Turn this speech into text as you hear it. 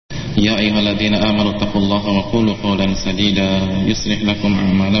يا أيها الذين آمنوا اتقوا الله وقولوا قولا سديدا يصلح لكم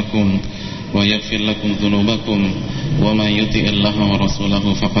أعمالكم ويغفر لكم ذنوبكم ومن يطع الله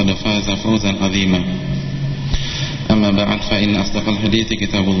ورسوله فقد فاز فوزا عظيما أما بعد فإن أصدق الحديث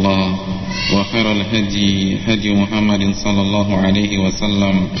كتاب الله وخير الهدي هدي محمد صلى الله عليه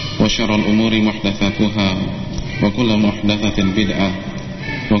وسلم وشر الأمور محدثاتها وكل محدثة بدعة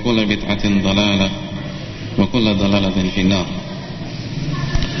وكل بدعة ضلالة وكل ضلالة في النار.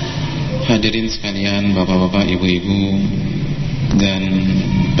 Hadirin sekalian, bapak-bapak, ibu-ibu, dan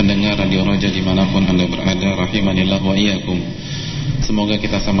pendengar Radio Roja dimanapun Anda berada, rahimanillah wa iyyakum. Semoga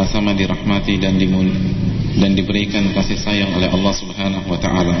kita sama-sama dirahmati dan diberikan kasih sayang oleh Allah Subhanahu wa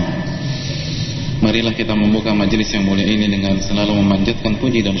ta'ala. Marilah kita membuka majelis yang mulia ini dengan selalu memanjatkan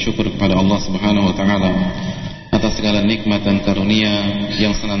puji dan syukur kepada Allah Subhanahu wa ta'ala atas segala nikmat dan karunia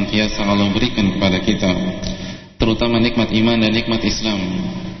yang senantiasa Allah berikan kepada kita, terutama nikmat iman dan nikmat Islam,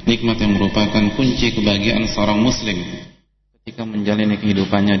 nikmat yang merupakan kunci kebahagiaan seorang muslim ketika menjalani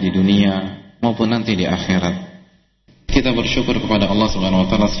kehidupannya di dunia maupun nanti di akhirat. Kita bersyukur kepada Allah Subhanahu wa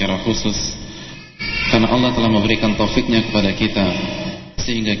ta'ala secara khusus karena Allah telah memberikan taufiknya kepada kita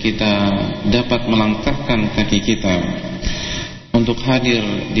sehingga kita dapat melangkahkan kaki kita untuk hadir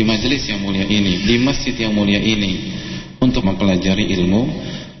di majelis yang mulia ini, di masjid yang mulia ini, untuk mempelajari ilmu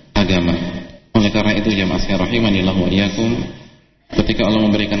agama. Oleh karena itu jamaah sekalian rahimanillah wa iyyakum, ketika Allah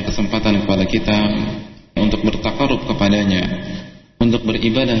memberikan kesempatan kepada kita untuk bertakarub kepadanya, untuk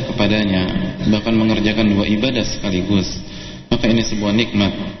beribadah kepadanya, bahkan mengerjakan dua ibadah sekaligus, maka ini sebuah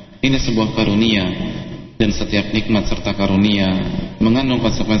nikmat, ini sebuah karunia, dan setiap nikmat serta karunia mengandung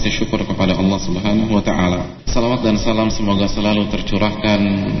konsekuensi syukur kepada Allah Subhanahu wa ta'ala. Salawat dan salam semoga selalu tercurahkan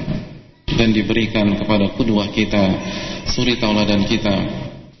dan diberikan kepada qudwah kita, suri tauladan kita,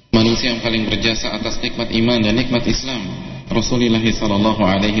 manusia yang paling berjasa atas nikmat iman dan nikmat Islam, Rasulullah sallallahu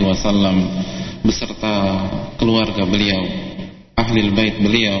alaihi wasallam beserta keluarga beliau, ahli bait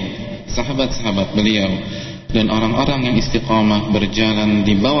beliau, sahabat-sahabat beliau, dan orang-orang yang istiqamah berjalan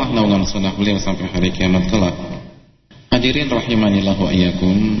di bawah naungan sunnah beliau sampai hari kiamat kelak. Hadirin rahimanillah wa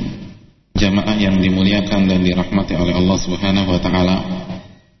iyyakum, jamaah yang dimuliakan dan dirahmati oleh Allah Subhanahu wa ta'ala,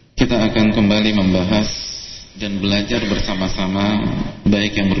 kita akan kembali membahas dan belajar bersama-sama,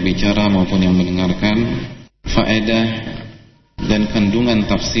 baik yang berbicara maupun yang mendengarkan, faedah dan kandungan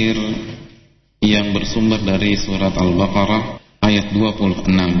tafsir yang bersumber dari surat Al-Baqarah ayat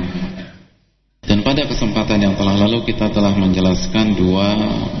 26. Dan pada kesempatan yang telah lalu kita telah menjelaskan dua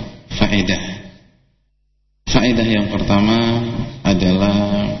faedah. Faedah yang pertama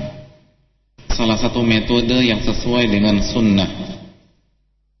adalah salah satu metode yang sesuai dengan sunnah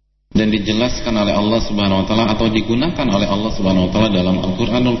dan dijelaskan oleh Allah Subhanahu wa ta'ala atau digunakan oleh Allah Subhanahu wa ta'ala dalam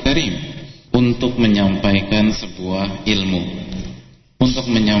Al-Quranul Karim untuk menyampaikan sebuah ilmu, untuk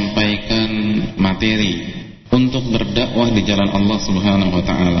menyampaikan materi, untuk berdakwah di jalan Allah Subhanahu wa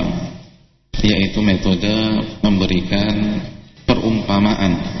ta'ala, yaitu metode memberikan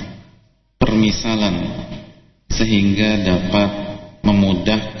perumpamaan, permisalan, sehingga dapat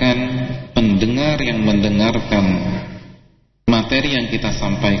memudahkan pendengar yang mendengarkan materi yang kita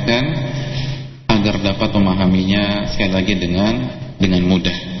sampaikan agar dapat memahaminya sekali lagi dengan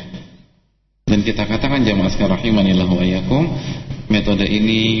mudah. Dan kita katakan jamaah sekalian rahimanillah wa iyyakum, metode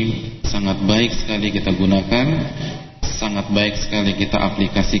ini sangat baik sekali kita gunakan, sangat baik sekali kita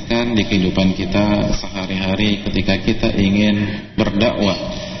aplikasikan di kehidupan kita sehari-hari ketika kita ingin berdakwah,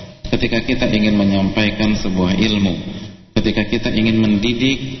 ketika kita ingin menyampaikan sebuah ilmu, ketika kita ingin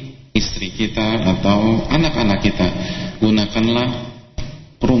mendidik istri kita atau anak-anak kita. Gunakanlah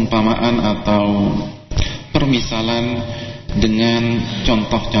perumpamaan atau permisalan dengan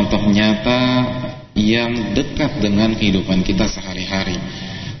contoh-contoh nyata yang dekat dengan kehidupan kita sehari-hari,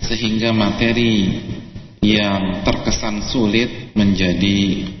 sehingga materi yang terkesan sulit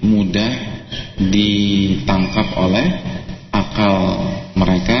menjadi mudah ditangkap oleh akal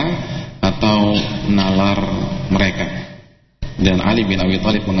mereka atau nalar mereka. Dan Ali bin Abi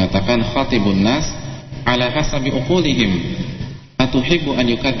Thalib mengatakan, khatibun nas ala hasabi uqulihim atuhibbu an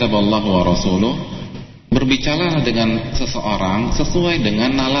yukadzdzaballahu wa rasuluh. Berbicara dengan seseorang sesuai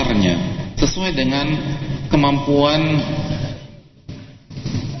dengan nalarnya, sesuai dengan kemampuan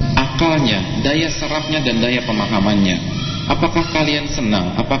akalnya, daya serapnya dan daya pemahamannya. Apakah kalian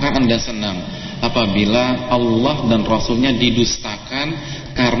senang? Apakah Anda senang apabila Allah dan Rasulnya didustakan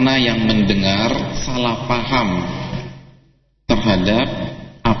karena yang mendengar salah paham terhadap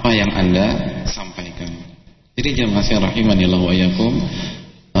apa yang Anda sampaikan? Jadi jamaah sekalian rahimanillah wa iyyakum,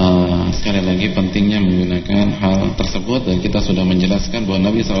 sekali lagi pentingnya menggunakan hal tersebut, dan kita sudah menjelaskan bahwa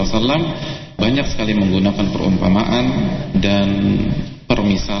Nabi SAW banyak sekali menggunakan perumpamaan dan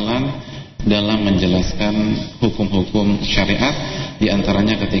permisalan dalam menjelaskan hukum-hukum syariat. Di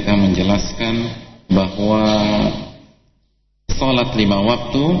antaranya ketika menjelaskan bahwa salat 5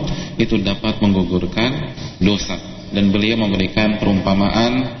 waktu itu dapat menggugurkan dosa, dan beliau memberikan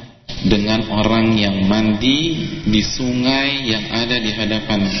perumpamaan dengan orang yang mandi di sungai yang ada di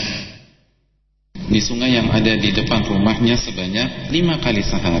hadapan, di sungai yang ada di depan rumahnya sebanyak 5 kali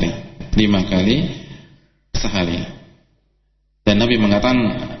sehari. 5 kali sehari. Dan Nabi mengatakan,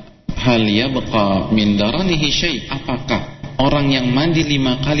 hal yabqa min daranihi syai', apakah orang yang mandi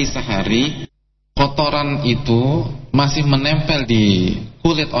 5 kali sehari, kotoran itu masih menempel di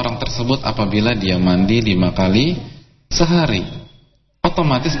kulit orang tersebut apabila dia mandi 5 kali sehari?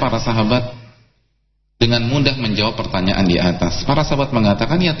 Otomatis para sahabat dengan mudah menjawab pertanyaan di atas. Para sahabat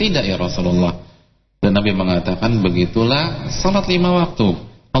mengatakan, ya tidak ya Rasulullah. Dan Nabi mengatakan, begitulah salat 5 waktu.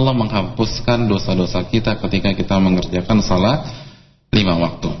 Allah menghapuskan dosa-dosa kita ketika kita mengerjakan salat 5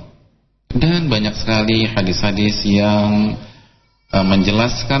 waktu. Dan banyak sekali hadis-hadis yang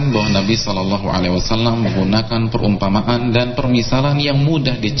menjelaskan bahwa Nabi SAW menggunakan perumpamaan dan permisalan yang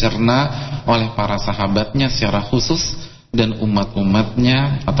mudah dicerna oleh para sahabatnya secara khusus, dan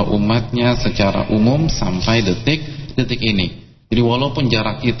umat-umatnya atau umatnya secara umum sampai detik ini. Jadi walaupun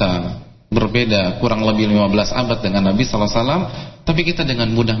jarak kita berbeda kurang lebih 15 abad dengan Nabi SAW, tapi kita dengan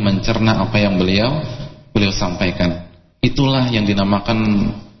mudah mencerna apa yang beliau sampaikan. Itulah yang dinamakan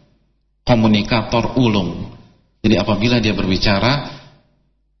komunikator ulung. Jadi apabila dia berbicara,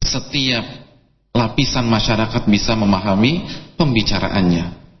 setiap lapisan masyarakat bisa memahami pembicaraannya.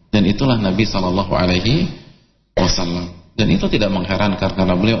 Dan itulah Nabi SAW. Dan itu tidak mengherankan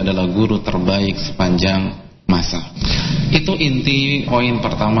karena beliau adalah guru terbaik sepanjang masa. Itu inti poin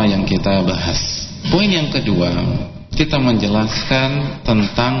pertama yang kita bahas. Poin yang kedua, kita menjelaskan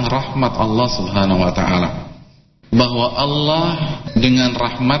tentang rahmat Allah Subhanahu wa ta'ala. Bahwa Allah dengan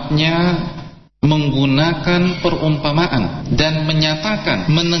rahmatnya menggunakan perumpamaan dan menyatakan,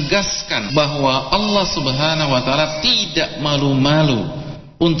 menegaskan bahwa Allah Subhanahu wa ta'ala tidak malu-malu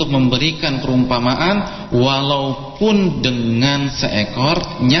untuk memberikan perumpamaan walaupun dengan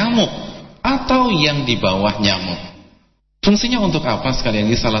seekor nyamuk atau yang di bawah nyamuk. Fungsinya untuk apa? Sekali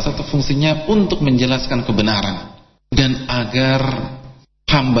lagi, salah satu fungsinya untuk menjelaskan kebenaran dan agar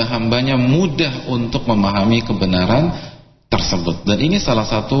hamba-hambanya mudah untuk memahami kebenaran tersebut. Dan ini salah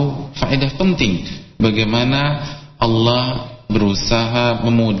satu faedah penting bagaimana Allah berusaha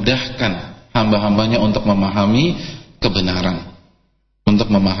memudahkan hamba-hambanya untuk memahami kebenaran.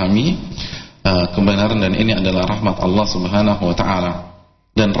 Dan ini adalah rahmat Allah Subhanahu wa ta'ala.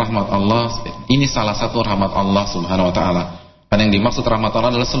 Dan rahmat Allah ini salah satu rahmat Allah Subhanahu wa ta'ala. Karena yang dimaksud rahmat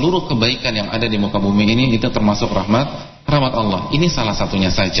Allah adalah seluruh kebaikan yang ada di muka bumi ini, itu termasuk rahmat Allah. Ini salah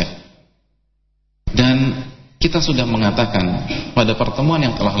satunya saja. Dan kita sudah mengatakan pada pertemuan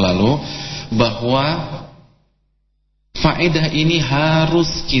yang telah lalu bahwa faedah ini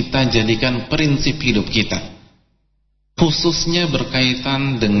harus kita jadikan prinsip hidup kita, khususnya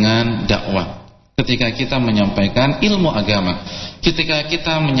berkaitan dengan dakwah. Ketika kita menyampaikan ilmu agama, ketika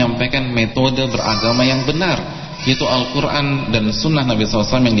kita menyampaikan metode beragama yang benar, yaitu Al-Quran dan Sunnah Nabi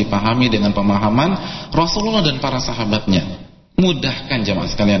SAW yang dipahami dengan pemahaman Rasulullah dan para sahabatnya. Mudahkan jamaah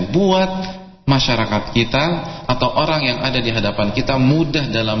sekalian, buat masyarakat kita atau orang yang ada di hadapan kita mudah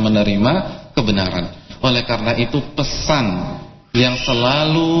dalam menerima kebenaran. Oleh karena itu pesan yang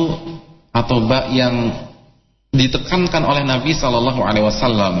selalu atau yang ditekankan oleh Nabi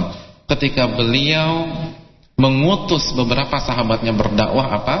SAW ketika beliau mengutus beberapa sahabatnya berdakwah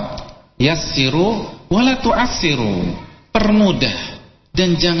apa? Yassiru wala tu'assiru, permudah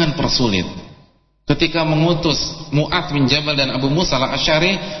dan jangan persulit. Ketika mengutus Mu'adz bin Jabal dan Abu Musa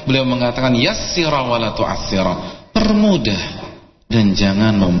al-Asy'ari, beliau mengatakan yassira wala tu'assira, permudah dan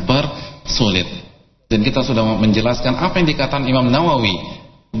jangan mempersulit. Dan kita sudah menjelaskan apa yang dikatakan Imam Nawawi,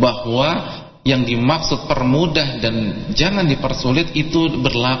 bahwa yang dimaksud permudah dan jangan dipersulit itu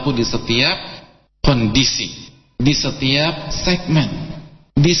berlaku di setiap kondisi, di setiap segmen,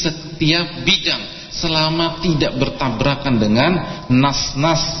 di setiap bidang, selama tidak bertabrakan dengan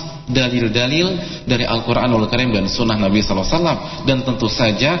nas-nas, dalil-dalil dari Al-Quranul Karim dan Sunnah Nabi SAW. Dan tentu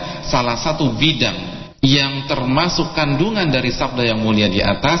saja salah satu bidang yang termasuk kandungan dari sabda yang mulia di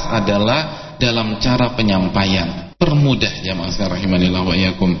atas adalah dalam cara penyampaian. Permudah jamaah sekalian rahimanillah wa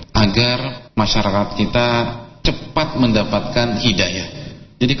iyyakum, agar masyarakat kita cepat mendapatkan hidayah.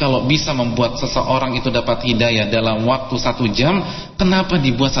 Jadi kalau bisa membuat seseorang itu dapat hidayah dalam waktu 1 jam, kenapa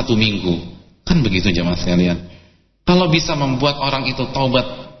dibuat 1 minggu? Kan begitu jamaah sekalian. Kalau bisa membuat orang itu taubat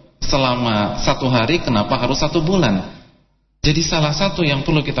selama 1 hari, kenapa harus 1 bulan? Jadi salah satu yang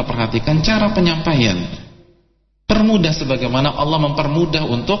perlu kita perhatikan cara penyampaian. Permudah sebagaimana Allah mempermudah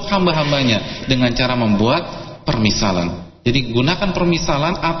untuk hamba-hambanya dengan cara membuat permisalan. Jadi gunakan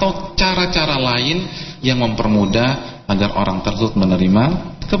permisalan atau cara-cara lain yang mempermudah agar orang tersebut menerima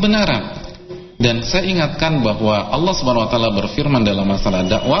kebenaran. Dan saya ingatkan bahwa Allah Subhanahu wa taala berfirman dalam masalah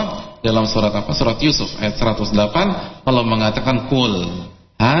dakwah dalam surat apa? Surat Yusuf ayat 108, Allah mengatakan qul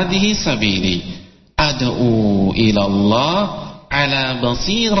hadhihi sabili ad'u ila Allah ala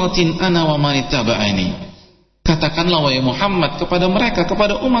basiratin ana wa man ittaba'ani. Katakanlah wahai Muhammad kepada mereka,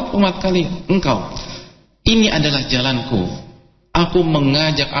 kepada umat-umat kalian, engkau, ini adalah jalanku. Aku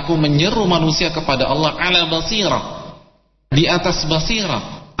mengajak, aku menyeru manusia kepada Allah ala basirah, di atas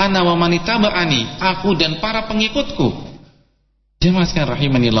basirah. Ana wa man ittaba'ani, aku dan para pengikutku. Jemaah sekalian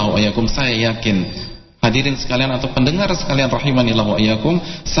rahimanillah wa iyyakum, saya yakin hadirin sekalian atau pendengar sekalian rahimanillah wa iyyakum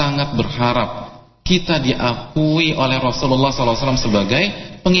sangat berharap kita diakui oleh Rasulullah SAW sebagai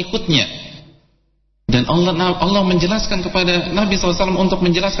pengikutnya. Dan Allah menjelaskan kepada Nabi SAW untuk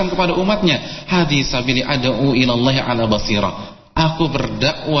menjelaskan kepada umatnya, hadis sabili ad'u ilallahi ala basirah. Aku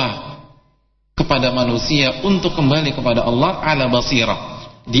berdakwah kepada manusia untuk kembali kepada Allah ala basirah,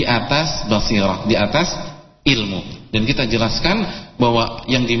 di atas basirah, di atas ilmu. Dan kita jelaskan bahwa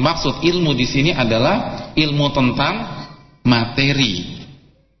yang dimaksud ilmu di sini adalah ilmu tentang materi,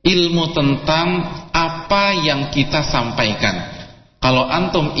 ilmu tentang apa yang kita sampaikan. Kalau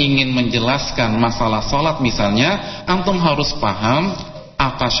antum ingin menjelaskan masalah sholat misalnya, antum harus paham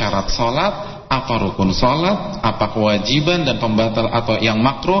apa syarat sholat, apa rukun sholat, apa kewajiban dan pembatal atau yang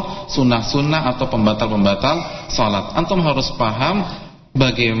makruh, sunnah-sunnah atau pembatal-pembatal sholat. Antum harus paham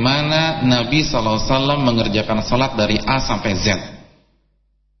bagaimana Nabi SAW mengerjakan sholat dari A sampai Z.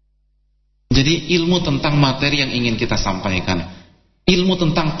 Jadi ilmu tentang materi yang ingin kita sampaikan, ilmu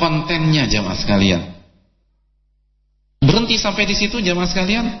tentang kontennya jamaah sekalian. Berhenti sampai di situ jamaah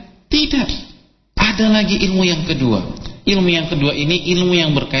sekalian? Tidak. Ada lagi ilmu yang kedua. Ilmu yang kedua ini ilmu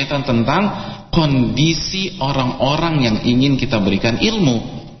yang berkaitan tentang kondisi orang-orang yang ingin kita berikan ilmu.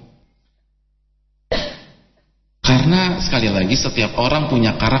 Karena sekali lagi setiap orang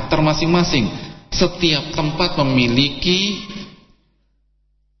punya karakter masing-masing. Setiap tempat memiliki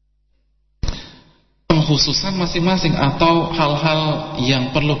pengkhususan masing-masing atau hal-hal yang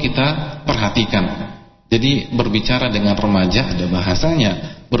perlu kita perhatikan. Jadi berbicara dengan remaja ada bahasanya,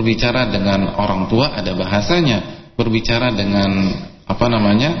 berbicara dengan orang tua ada bahasanya, berbicara dengan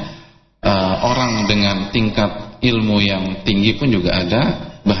orang dengan tingkat ilmu yang tinggi pun juga ada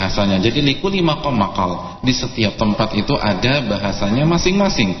bahasanya. Jadi likulli maqam maqal, di setiap tempat itu ada bahasanya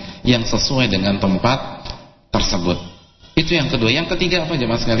masing-masing yang sesuai dengan tempat tersebut. Itu yang kedua. Yang ketiga apa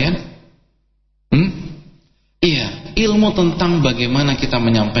jemaah sekalian? Iya, ilmu tentang bagaimana kita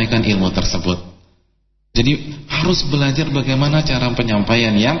menyampaikan ilmu tersebut. Jadi harus belajar bagaimana cara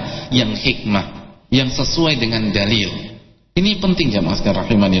penyampaian yang hikmah, yang sesuai dengan dalil. Ini penting jamaah sekalian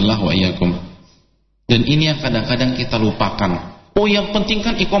rahimanillah wa iyyakum. Dan ini yang kadang-kadang kita lupakan. Oh, yang penting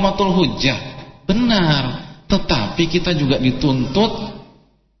kan iqamatul hujjah. Benar, tetapi kita juga dituntut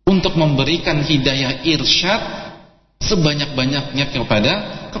untuk memberikan hidayah irsyad sebanyak-banyaknya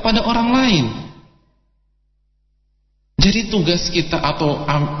kepada orang lain. Jadi tugas kita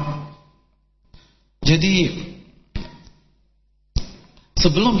jadi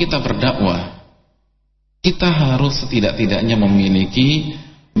sebelum kita berdakwah, kita harus setidak-tidaknya memiliki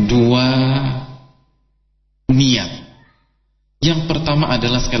 2 niat. Yang pertama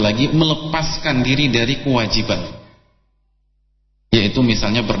adalah sekali lagi melepaskan diri dari kewajiban, yaitu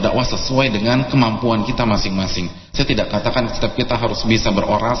misalnya berdakwah sesuai dengan kemampuan kita masing-masing. Saya tidak katakan setiap kita harus bisa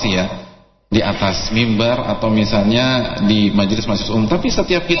berorasi ya di atas mimbar atau misalnya di majelis-majelis umum, tapi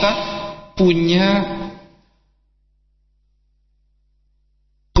setiap kita punya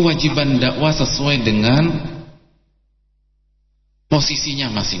kewajiban dakwah sesuai dengan posisinya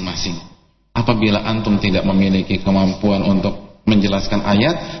masing-masing. Apabila antum tidak memiliki kemampuan untuk menjelaskan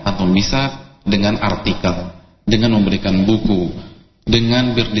ayat, antum bisa dengan artikel, dengan memberikan buku,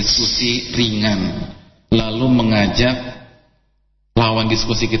 dengan berdiskusi ringan, lalu mengajak lawan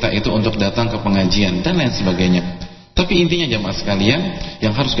diskusi kita itu untuk datang ke pengajian dan lain sebagainya. Tapi intinya jamaah sekalian,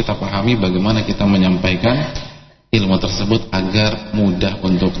 yang harus kita pahami bagaimana kita menyampaikan ilmu tersebut agar mudah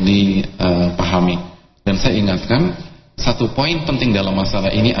untuk dipahami. Dan saya ingatkan, satu poin penting dalam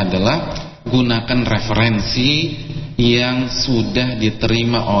masalah ini adalah gunakan referensi yang sudah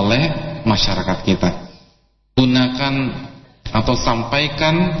diterima oleh masyarakat kita. Gunakan atau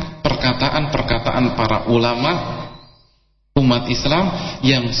sampaikan perkataan-perkataan para ulama umat Islam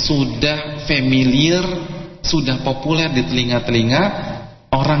yang sudah familiar, sudah populer di telinga-telinga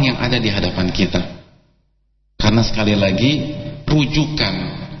orang yang ada di hadapan kita. Karena sekali lagi, rujukan,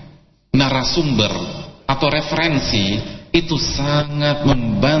 narasumber atau referensi itu sangat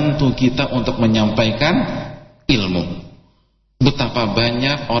membantu kita untuk menyampaikan ilmu. Betapa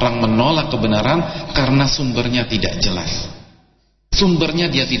banyak orang menolak kebenaran karena sumbernya tidak jelas,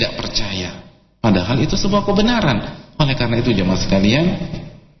 sumbernya dia tidak percaya, padahal itu sebuah kebenaran. Oleh karena itu jemaah sekalian,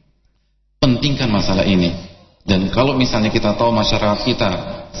 pentingkan masalah ini. Dan kalau misalnya kita tahu masyarakat kita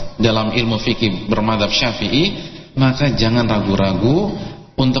dalam ilmu fikih bermadzhab Syafi'i, maka jangan ragu-ragu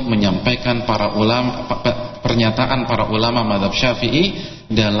untuk menyampaikan pernyataan para ulama madzhab Syafi'i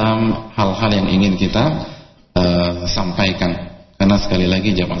dalam hal-hal yang ingin kita sampaikan. Karena sekali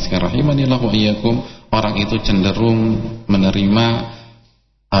lagi jamaah sekalian rahimanillah wa iyyakum, orang itu cenderung menerima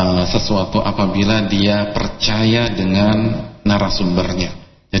sesuatu apabila dia percaya dengan narasumbernya.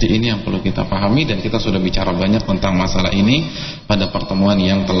 Jadi ini yang perlu kita pahami, dan kita sudah bicara banyak tentang masalah ini pada pertemuan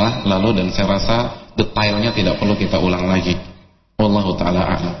yang telah lalu, dan saya rasa detailnya tidak perlu kita ulang lagi. Wallahu ta'ala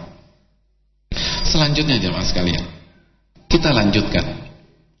a'lam. Selanjutnya jemaah sekalian, kita lanjutkan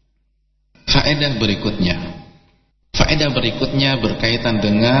faedah berikutnya. Faedah berikutnya berkaitan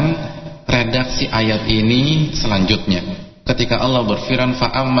dengan redaksi ayat ini selanjutnya. Ketika Allah berfirman,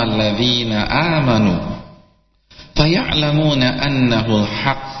 fa'ammal ladzina amanu faya'lamuna annahul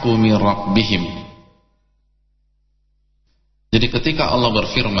haqqu min rabbihim. Jadi ketika Allah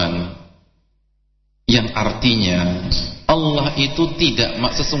berfirman, yang artinya Allah itu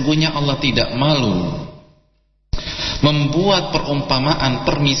sesungguhnya Allah tidak malu membuat perumpamaan,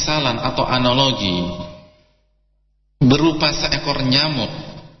 permisalan atau analogi berupa seekor nyamuk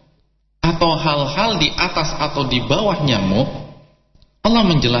atau hal-hal di atas atau di bawah nyamuk. Allah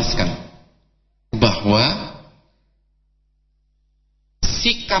menjelaskan bahwa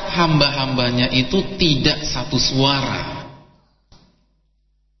sikap hamba-hambanya itu tidak satu suara,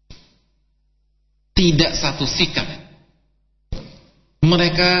 tidak satu sikap.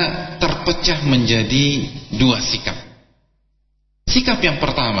 Mereka terpecah menjadi dua sikap. Sikap yang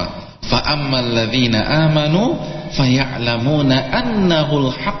pertama, fa'ammal ladzina amanu faya'lamuna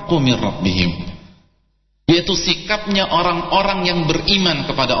annahul haqqu min rabbihim, yaitu sikapnya orang-orang yang beriman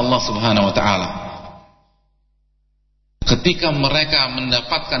kepada Allah Subhanahu wa taala. Ketika mereka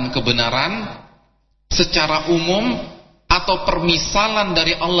mendapatkan kebenaran secara umum atau permisalan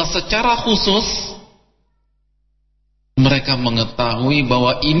dari Allah secara khusus, mereka mengetahui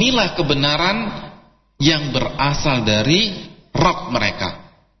bahwa inilah kebenaran yang berasal dari Rabb mereka.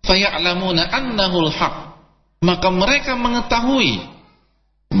 Faya'lamuna annahul haqq, maka mereka mengetahui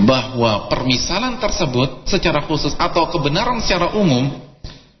bahwa permisalan tersebut secara khusus atau kebenaran secara umum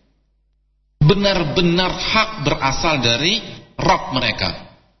benar-benar hak berasal dari Rabb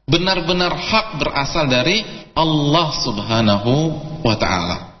mereka, benar-benar hak berasal dari Allah Subhanahu wa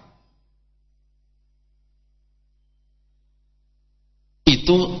ta'ala.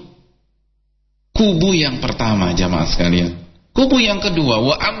 Itu kubu yang pertama jamaah sekalian. Kubu yang kedua,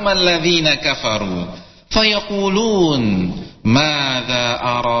 wa ammal ladzina kafaru fayaqulun madza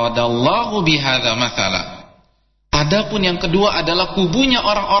aradallahu bihadza mathala. Adapun yang kedua adalah kubunya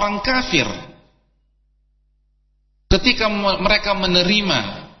orang-orang kafir. Ketika mereka menerima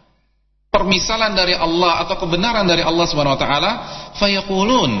permisalan dari Allah atau kebenaran dari Allah Subhanahu wa taala,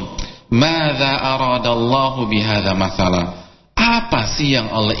 fayaqulun madza aradallahu bihadza mathala. Apa sih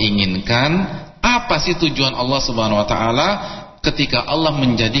yang Allah inginkan? Apa sih tujuan Allah Subhanahu wa taala ketika Allah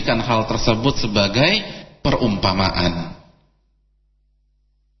menjadikan hal tersebut sebagai perumpamaan?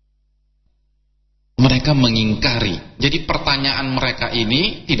 Mereka mengingkari. Jadi pertanyaan mereka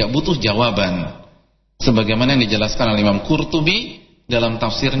ini tidak butuh jawaban. Sebagaimana yang dijelaskan oleh Imam Qurtubi dalam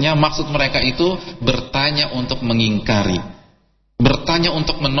tafsirnya, maksud mereka itu bertanya untuk mengingkari, bertanya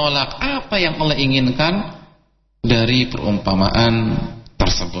untuk menolak apa yang Allah inginkan dari perumpamaan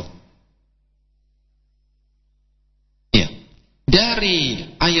tersebut.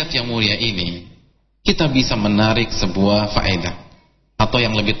 Dari ayat yang mulia ini kita bisa menarik sebuah faedah, atau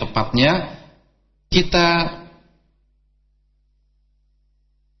yang lebih tepatnya kita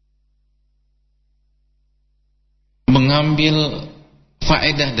mengambil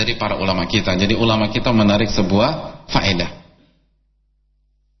faedah dari para ulama kita. Jadi ulama kita menarik sebuah faedah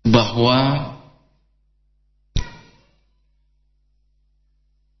bahwa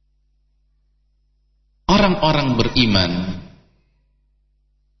orang-orang beriman,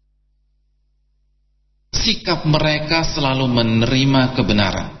 sikap mereka selalu menerima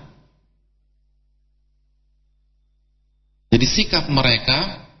kebenaran. Jadi sikap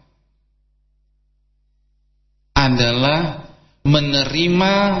mereka adalah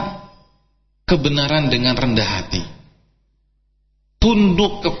menerima kebenaran dengan rendah hati.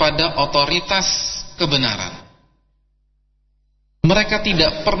 tunduk kepada otoritas kebenaran. Mereka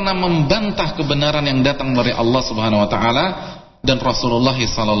tidak pernah membantah kebenaran yang datang dari Allah Subhanahu wa taala dan Rasulullah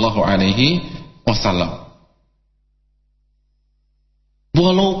sallallahu alaihi wasallam.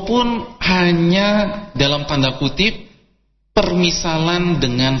 Walaupun hanya dalam tanda kutip permisalan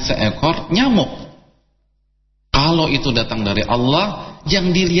dengan seekor nyamuk. Kalau itu datang dari Allah,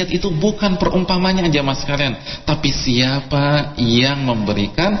 yang dilihat itu bukan perumpamannya jamaah sekalian, tapi siapa yang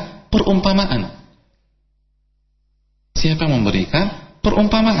memberikan perumpamaan. Siapa yang memberikan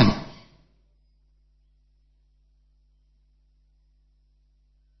perumpamaan.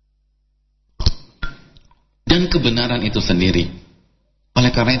 Dan kebenaran itu sendiri.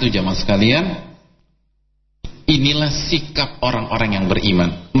 Oleh karena itu jamaah sekalian, inilah sikap orang-orang yang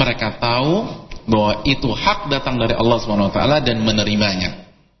beriman. Mereka tahu bahwa itu hak datang dari Allah SWT dan menerimanya.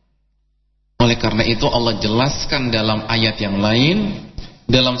 Oleh karena itu Allah jelaskan dalam ayat yang lain,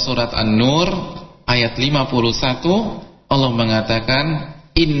 dalam surat An-Nur ayat 51, Allah mengatakan,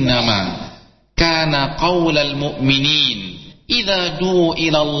 innama kana qaulal mu'minin idza du'u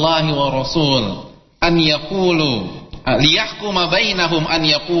ila Allah wa rasul an yaqulu liyahkuma bainahum an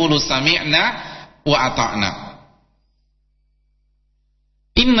yaqulu sami'na wa ata'na.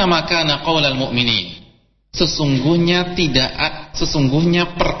 Innama kana qaulal mu'minin, sesungguhnya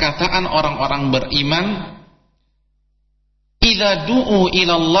perkataan orang-orang beriman idza du'u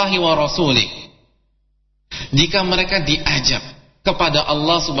ila Allah wa rasulih, jika mereka diajak kepada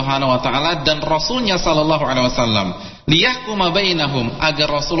Allah Subhanahu wa taala dan Rasulnya sallallahu alaihi wasallam, liyahkuma bainahum,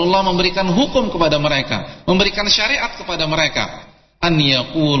 agar Rasulullah memberikan hukum kepada mereka, memberikan syariat kepada mereka, an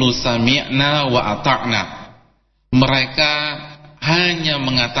yaqulu sami'na wa ata'na. Mereka hanya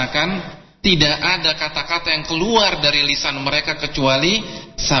mengatakan, tidak ada kata-kata yang keluar dari lisan mereka kecuali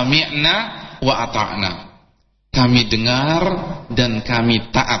sami'na wa ata'na. Kami dengar dan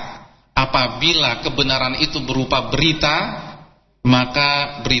kami taat. Apabila kebenaran itu berupa berita,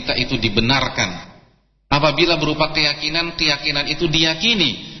 maka berita itu dibenarkan. Apabila berupa keyakinan, keyakinan itu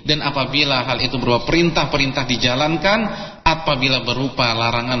diyakini. Dan apabila hal itu berupa perintah-perintah dijalankan, apabila berupa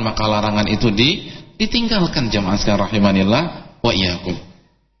larangan, maka larangan itu ditinggalkan. Jamaah sekalian rahimanillah wa iyyakum.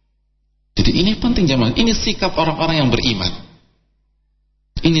 Jadi ini penting jamaah. Ini sikap orang-orang yang beriman.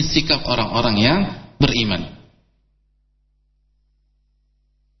 Ini sikap orang-orang yang beriman.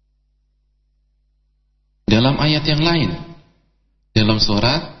 Dalam ayat yang lain, dalam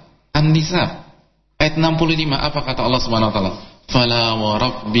surat An-Nisa ayat 65, apa kata Allah Subhanahu wa taala? Fala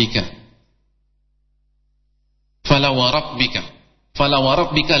wa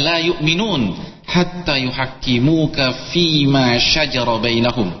rabbika la yu'minun hatta yuhakkimuka fima shajara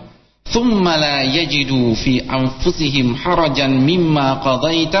bainahum thumma la yajidu fi anfusihim harajan mimma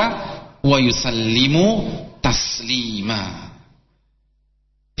qadaita wa yusallimu taslima.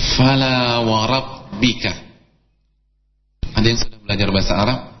 Fala wa rabbika. Ada yang sudah belajar bahasa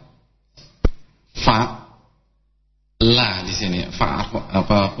Arab? Fa, la di sini. Fa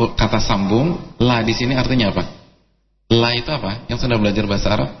apa kata sambung? La di sini artinya apa? La itu apa? Yang sudah belajar bahasa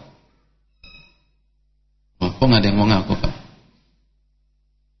Arab? Oh, kok nggak ada yang mau ngaku, Pak?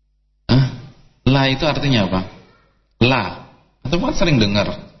 La itu artinya apa? La. Atau kan sering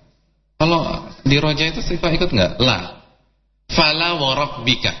dengar. Kalau di Roja itu suka ikut nggak? La. Fala wa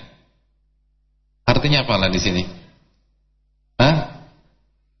rabbika. Artinya apa lah di sini?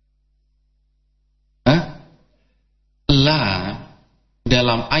 La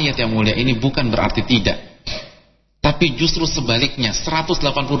dalam ayat yang mulia ini bukan berarti tidak, tapi justru sebaliknya 180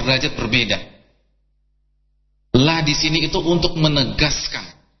 derajat berbeda. La di sini itu untuk menegaskan.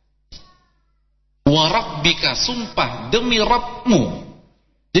 Wa rabbika, sumpah demi Rabbmu.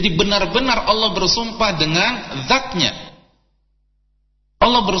 Jadi benar-benar Allah bersumpah dengan zatnya.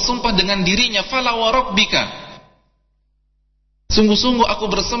 Allah bersumpah dengan dirinya, fala wa rabbika, sungguh-sungguh aku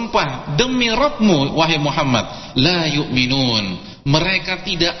bersumpah demi Rabbmu wahai Muhammad, la yu'minun, mereka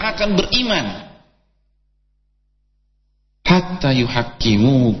tidak akan beriman hatta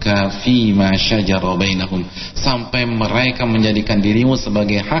yuhakkimuka fima syajara bainahum, sampai mereka menjadikan dirimu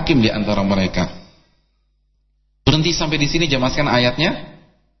sebagai hakim di antara mereka. Berhenti sampai di sini jamaah sekalian ayatnya?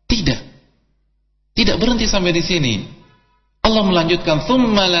 Tidak berhenti sampai di sini. Allah melanjutkan,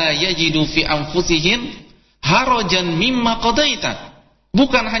 thumma la yajidu fi anfusihim harajan mimma qadaita.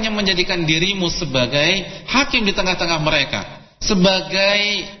 Bukan hanya menjadikan dirimu sebagai hakim di tengah-tengah mereka,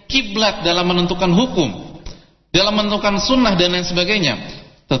 sebagai kiblat dalam menentukan hukum, dalam menentukan sunnah dan lain sebagainya.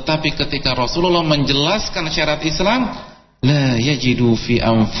 Tetapi ketika Rasulullah menjelaskan syariat Islam, la yajidu fi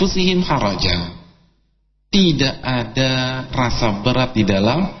anfusihim haraja, tidak ada rasa berat di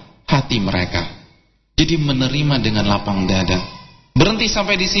dalam hati mereka. Jadi menerima dengan lapang dada. Berhenti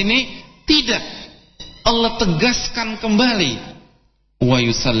sampai di sini? Tidak. Allah tegaskan kembali, wa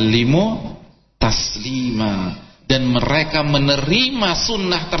yusallimu taslima, dan mereka menerima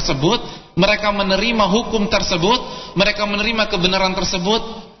sunnah tersebut, mereka menerima hukum tersebut, mereka menerima kebenaran tersebut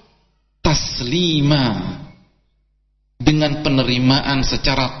taslima, dengan penerimaan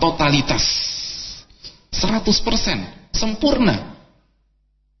secara totalitas 100%, sempurna.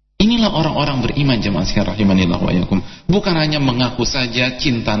 Inilah orang-orang beriman, jemaah sekalian rahimanillah wa iyyakum. Bukan hanya mengaku saja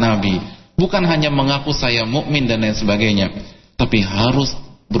cinta Nabi, bukan hanya mengaku saya mukmin dan lain sebagainya, tapi harus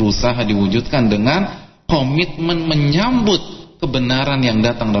berusaha diwujudkan dengan komitmen menyambut kebenaran yang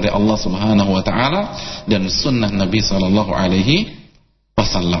datang dari Allah Subhanahu wa taala dan sunnah Nabi sallallahu alaihi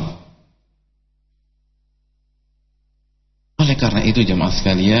wasallam. Oleh karena itu jemaah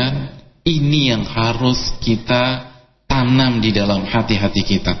sekalian, ini yang harus kita tanam di dalam hati-hati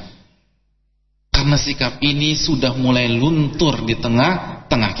kita. Karena sikap ini sudah mulai luntur di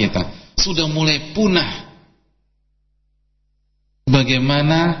tengah-tengah kita, sudah mulai punah.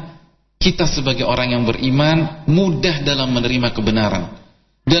 Bagaimana kita sebagai orang yang beriman mudah dalam menerima kebenaran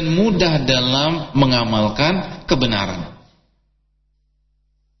dan mudah dalam mengamalkan kebenaran.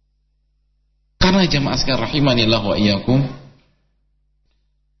 Karena jemaah sekalian rahimanillah wa iyyakum,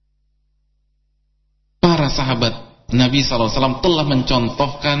 para sahabat Nabi SAW telah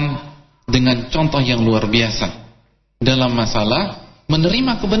mencontohkan dengan contoh yang luar biasa dalam masalah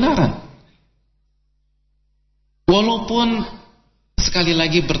menerima kebenaran. Walaupun sekali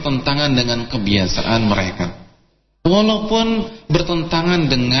lagi bertentangan dengan kebiasaan mereka, walaupun bertentangan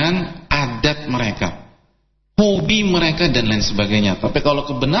dengan adat mereka, hobi mereka dan lain sebagainya, tapi kalau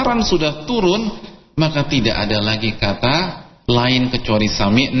kebenaran sudah turun, maka tidak ada lagi kata lain kecuali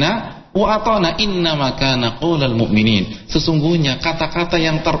sami'na wa ata'na innama kana qaulal mu'minin. Sesungguhnya kata-kata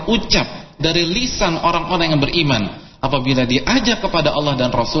yang terucap dari lisan orang-orang yang beriman apabila diajak kepada Allah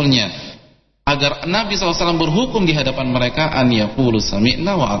dan Rasulnya agar Nabi SAW berhukum di hadapan mereka, an yaqulu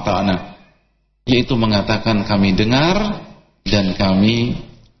sami'na wa ata'na, yaitu mengatakan kami dengar dan kami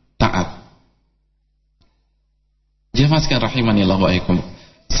taat. Jemaah sekalian rahimanillah wa iyyakum.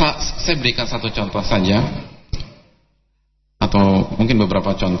 Saya berikan satu contoh saja, atau mungkin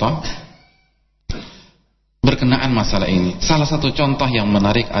beberapa contoh berkenaan masalah ini. Salah satu contoh yang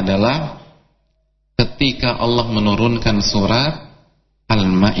menarik adalah ketika Allah menurunkan surat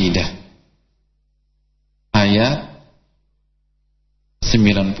Al-Maidah ayat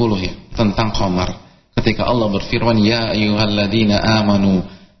 90 ya, tentang khamar. Ketika Allah berfirman, ya ayyuhalladzina amanu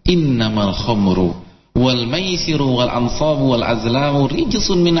innamal khamru wal maisiru wal ansabu wal azlamu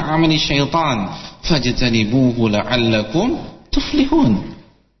rijsun min amali syaitan fajtanibuhu la'allakum tuflihun.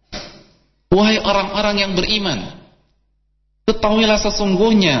 Wahai orang-orang yang beriman, ketahuilah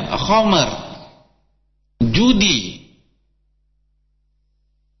sesungguhnya khamar, judi,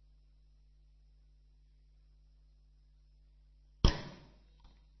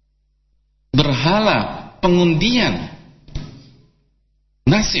 berhala, pengundian,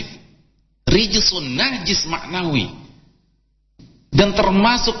 nasib, rijsun, najis maknawi, dan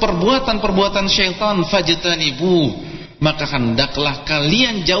termasuk perbuatan-perbuatan syaitan, fajtanibu, maka hendaklah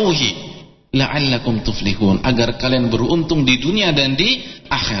kalian jauhi, la'allakum tuflihun, agar kalian beruntung di dunia dan di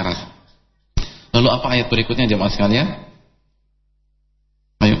akhirat. Lalu apa ayat berikutnya jemaah sekalian?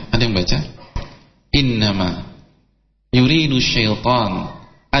 Ayo, ada yang baca? Innama yuridu syaitan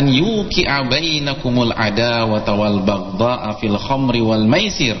an yuqi'a bainakumul adawata wal baghdha'a fil khamri wal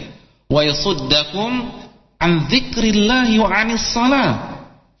maisir wa yasuddakum an dzikrillahi wa 'anis shalah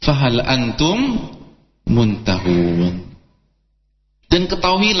fahal antum muntahun. Dan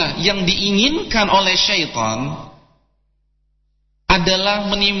ketahuilah yang diinginkan oleh syaitan adalah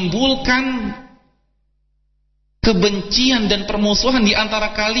menimbulkan kebencian dan permusuhan di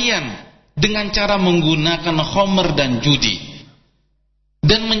antara kalian dengan cara menggunakan khamr dan judi,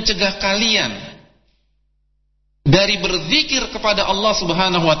 dan mencegah kalian dari berzikir kepada Allah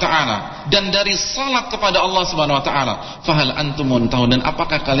Subhanahu wa taala dan dari salat kepada Allah Subhanahu wa taala. Fahal antum muntahun, dan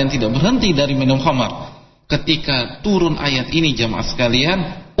apakah kalian tidak berhenti dari minum khamar? Ketika turun ayat ini jamaah sekalian,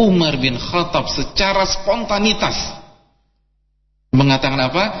 Umar bin Khattab secara spontanitas mengatakan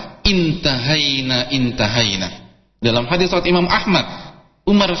apa? Intahaina, intahaina. Dalam hadis riwayat Imam Ahmad,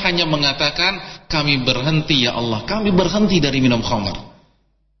 Umar hanya mengatakan, kami berhenti ya Allah, kami berhenti dari minum khamar.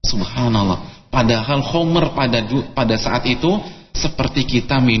 Subhanallah. Padahal khamar pada saat itu seperti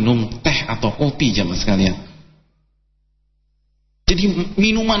kita minum teh atau kopi jamaah sekalian. Jadi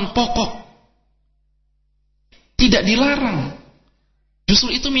minuman pokok, tidak dilarang.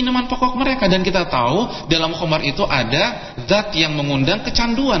 Justru itu minuman pokok mereka. Dan kita tahu dalam khamar itu ada zat yang mengundang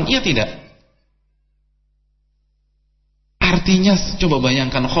kecanduan, iya tidak? Artinya coba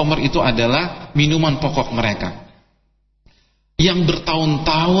bayangkan, khamr itu adalah minuman pokok mereka yang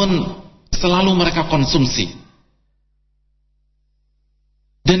bertahun-tahun selalu mereka konsumsi.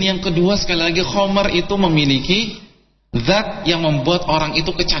 Dan yang kedua, sekali lagi, khamr itu memiliki zat yang membuat orang itu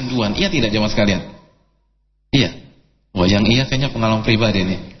kecanduan. Iya tidak jemaah sekalian? Iya. Wah, yang iya kayaknya pengalaman pribadi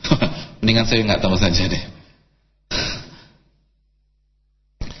nih. Mendingan saya nggak tahu saja deh.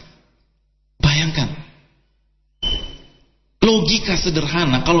 Bayangkan, logika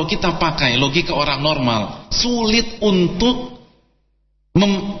sederhana kalau kita pakai logika orang normal, sulit untuk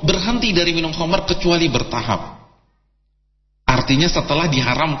berhenti dari minum khamr kecuali bertahap. Artinya setelah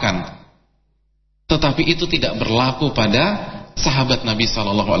diharamkan. Tetapi itu tidak berlaku pada sahabat Nabi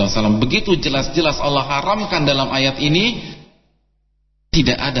SAW. Begitu jelas-jelas Allah haramkan dalam ayat ini,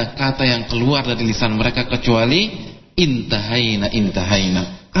 tidak ada kata yang keluar dari lisan mereka kecuali intahaina,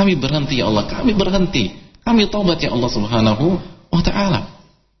 intahaina. Kami berhenti ya Allah, kami berhenti. Kami taubat ya Allah Subhanahu wa ta'ala.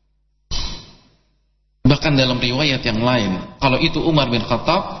 Bahkan dalam riwayat yang lain, kalau itu Umar bin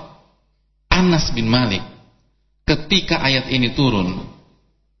Khattab, Anas bin Malik, ketika ayat ini turun,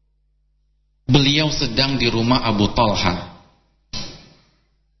 beliau sedang di rumah Abu Talha.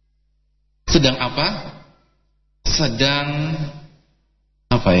 Sedang apa? Sedang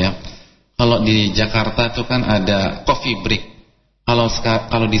apa ya? Kalau di Jakarta itu kan ada coffee break.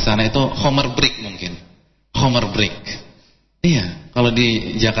 Kalau di sana itu homer break mungkin. Homer break. Iya, kalau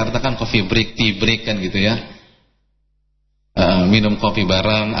di Jakarta kan coffee break, tea break kan gitu ya. Minum kopi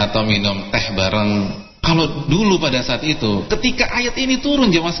bareng atau minum teh bareng. Kalau dulu pada saat itu, ketika ayat ini turun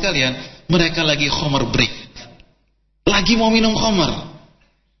jemaah sekalian, mereka lagi homer break. Lagi mau minum homer.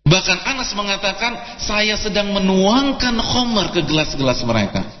 Bahkan Anas mengatakan, saya sedang menuangkan homer ke gelas-gelas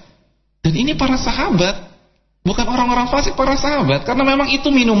mereka. Dan ini para sahabat, bukan orang-orang fasik, para sahabat, karena memang itu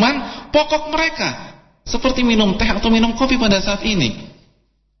minuman pokok mereka, seperti minum teh atau minum kopi pada saat ini.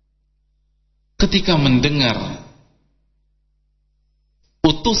 Ketika mendengar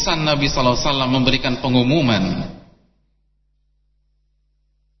utusan Nabi SAW memberikan pengumuman,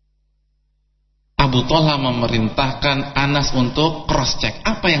 Abu Talha memerintahkan Anas untuk cross check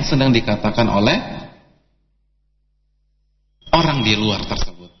apa yang sedang dikatakan oleh orang di luar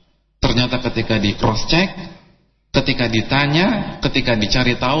tersebut. Ternyata ketika di cross check, ketika ditanya, ketika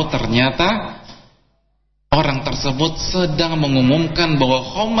dicari tahu, ternyata orang tersebut sedang mengumumkan bahwa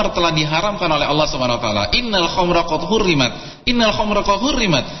khamr telah diharamkan oleh Allah Subhanahu wa taala. Innal khamra qad hurrimat. Innal khamra qad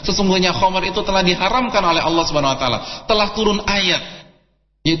hurrimat. Sesungguhnya khamr itu telah diharamkan oleh Allah Subhanahu wa taala. Telah turun ayat,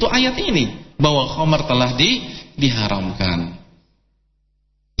 yaitu ayat ini, bahwa khamr telah diharamkan.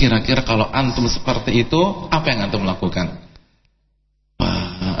 Kira-kira kalau antum seperti itu, apa yang antum lakukan?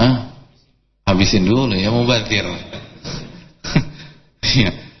 Habisin dulu ya, mubadzir.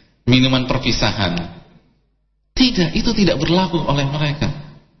 Ya, minuman perpisahan. Tidak, itu tidak berlaku oleh mereka.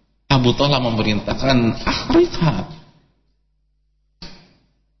 Abu Talha memerintahkan, akhritha.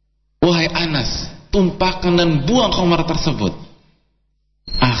 Wahai Anas, tumpahkan dan buang khamr tersebut.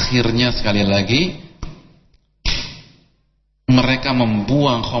 Akhirnya sekali lagi mereka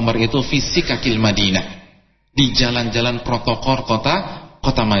membuang khamr itu fisik kakil Madinah, di jalan-jalan protokol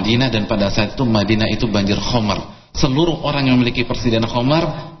kota Madinah. Dan pada saat itu Madinah itu banjir khamr. Seluruh orang yang memiliki persediaan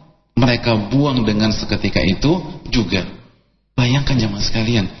khamr mereka buang dengan seketika itu juga. Bayangkan jemaah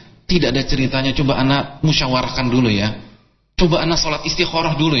sekalian, tidak ada ceritanya, coba anak musyawarahkan dulu ya, coba anak sholat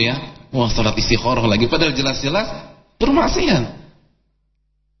istikharah dulu ya. Wah, sholat istikharah lagi, padahal jelas-jelas bermaksiat.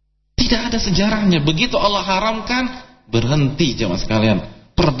 Tidak ada sejarahnya. Begitu Allah haramkan, berhenti jemaah sekalian.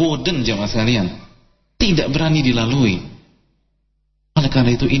 Perboden jemaah sekalian, tidak berani dilalui. Oleh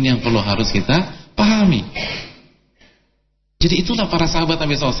karena itu, ini yang perlu harus kita pahami. Jadi itulah para sahabat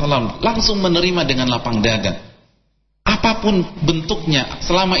Nabi SAW, langsung menerima dengan lapang dada. Apapun bentuknya,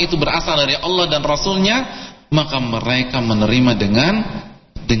 selama itu berasal dari Allah dan Rasulnya, maka mereka menerima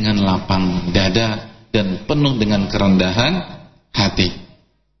dengan lapang dada dan penuh dengan kerendahan hati.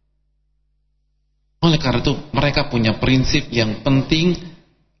 Oleh karena itu, mereka punya prinsip yang penting,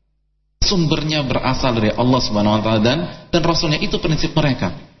 sumbernya berasal dari Allah Subhanahu wa taala dan Rasulnya. Itu prinsip mereka.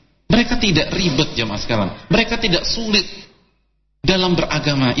 Mereka tidak ribet jemaah sekalian. Mereka tidak sulit dalam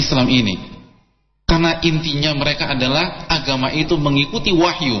beragama Islam ini. Karena intinya mereka adalah agama itu mengikuti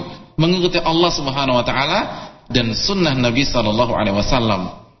wahyu, mengikuti Allah Subhanahu wa taala dan sunnah Nabi sallallahu alaihi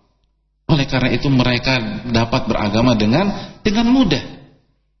wasallam. Oleh karena itu mereka dapat beragama dengan mudah.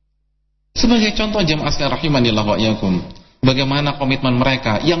 Sebagai contoh jemaah sekalian rahimanillah wa iyyakum, bagaimana komitmen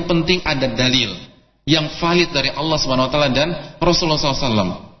mereka? Yang penting ada dalil yang valid dari Allah Subhanahu wa taala dan Rasulullah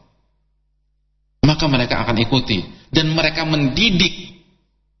SAW. Maka mereka akan ikuti, dan mereka mendidik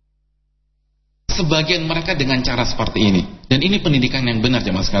sebagian mereka dengan cara seperti ini. Dan ini pendidikan yang benar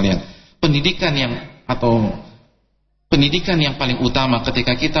jemaah sekalian. Pendidikan yang paling utama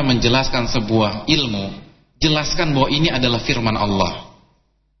ketika kita menjelaskan sebuah ilmu, jelaskan bahwa ini adalah firman Allah.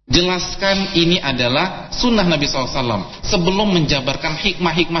 Jelaskan ini adalah sunnah Nabi SAW sebelum menjabarkan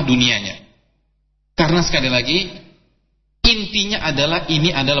hikmah-hikmah dunianya. Karena sekali lagi, intinya adalah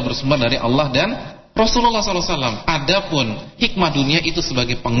ini adalah bersumber dari Allah dan Rasulullah SAW. Adapun hikmah dunia itu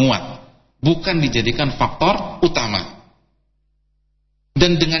sebagai penguat, bukan dijadikan faktor utama.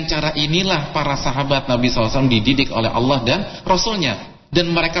 Dan dengan cara inilah para sahabat Nabi SAW dididik oleh Allah dan Rasulnya, dan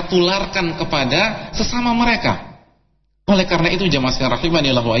mereka tularkan kepada sesama mereka. Oleh karena itu jemaah sekalian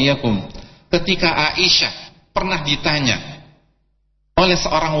rahimanillah wa iyyakum, ketika Aisyah pernah ditanya oleh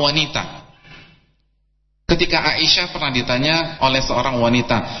seorang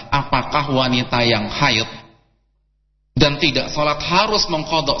wanita, apakah wanita yang haid dan tidak sholat harus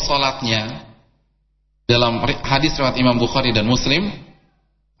mengqadha sholatnya? Dalam hadis riwayat Imam Bukhari dan Muslim,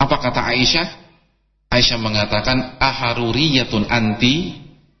 apa kata Aisyah? Aisyah mengatakan, aharuriyatun anti?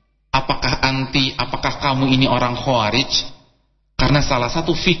 Apakah kamu ini orang Khawarij? Karena salah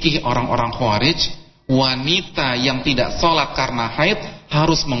satu fikih orang-orang Khawarij, wanita yang tidak sholat karena haid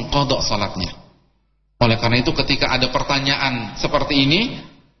harus mengqadha sholatnya. Oleh karena itu ketika ada pertanyaan seperti ini,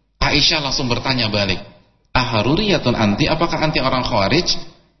 Aisyah langsung bertanya balik, aharuriyatun anti? Apakah anti orang Khawarij?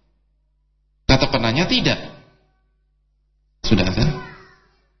 Kata penanya, tidak. Sudah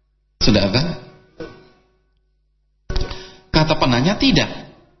ada? Kata penanya, tidak.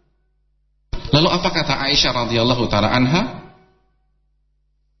 Lalu apa kata Aisyah radhiyallahu taala anha?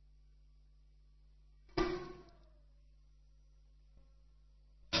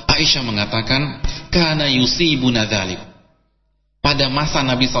 Aisyah mengatakan, kana yusibuna dzalik. Pada masa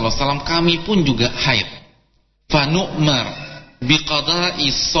Nabi sallallahu alaihi wasallam kami pun juga haid. Fa nu'mar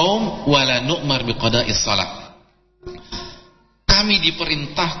biqada'is shaum wa la nu'mar biqada'is shalah. Kami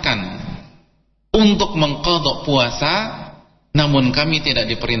diperintahkan untuk mengqadha puasa, namun kami tidak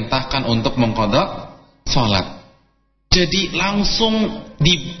diperintahkan untuk mengqadha salat. Jadi langsung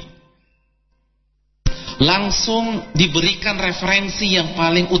diberikan referensi yang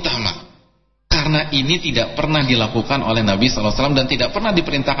paling utama. Karena ini tidak pernah dilakukan oleh Nabi sallallahu alaihi wasallam dan tidak pernah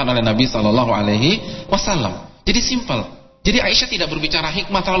diperintahkan oleh Nabi sallallahu alaihi wasallam. Jadi simpel. Jadi Aisyah tidak berbicara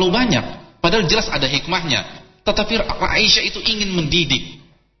hikmah terlalu banyak, padahal jelas ada hikmahnya. Tetapi Aisyah itu ingin mendidik,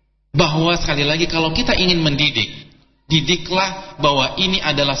 bahwa sekali lagi kalau kita ingin mendidik, didiklah bahwa ini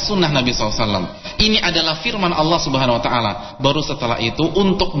adalah sunnah Nabi SAW, ini adalah firman Allah Subhanahu Wa Taala. Baru setelah itu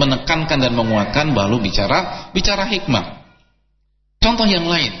untuk menekankan dan menguatkan baru bicara hikmah. Contoh yang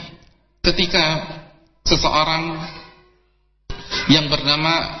lain, ketika seseorang yang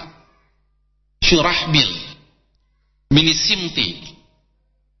bernama Syurahbil bin Simti,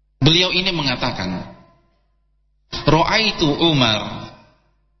 beliau ini mengatakan, Ra'aitu Umar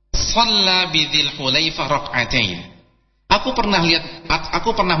shalla bidzil Hulaifah rak'atain. Aku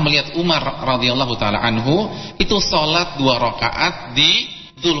pernah melihat Umar radhiyallahu taala anhu itu salat 2 rakaat di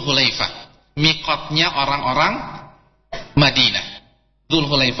Dzul Hulaifah, miqatnya orang-orang Madinah. Dzul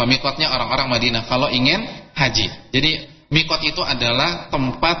Hulaifah miqatnya orang-orang Madinah kalau ingin haji. Jadi miqat itu adalah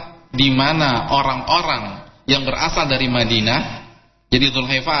tempat di mana orang-orang yang berasal dari Madinah. Jadi Dzul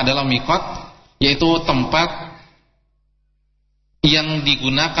Hulaifah adalah miqat, yaitu tempat yang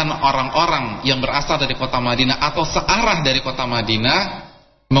digunakan orang-orang yang berasal dari kota Madinah atau searah dari kota Madinah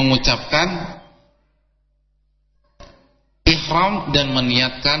mengucapkan ihram dan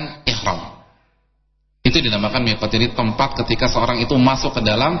meniatkan ihram. Itu dinamakan miqat. Jadi tempat ketika seorang itu masuk ke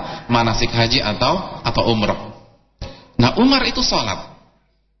dalam manasik haji atau umrah. Nah, Umar itu salat.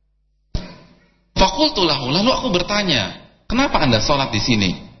 Faqultu lahu, lalu aku bertanya, kenapa Anda salat di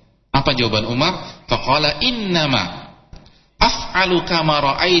sini? Apa jawaban Umar? Faqala innama af'alu kama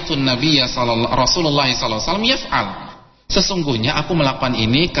ra'aitun nabiyya Rasulullah sallallahu alaihi wasallam yaf'al. Sesungguhnya aku melakukan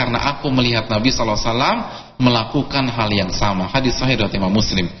ini karena aku melihat Nabi sallallahu alaihi wasallam melakukan hal yang sama. Hadis sahih riwayat Imam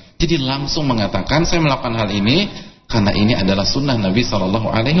Muslim. Jadi langsung mengatakan saya melakukan hal ini karena ini adalah sunnah Nabi sallallahu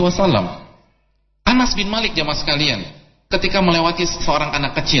alaihi wasallam. Anas bin Malik jamaah sekalian, ketika melewati seorang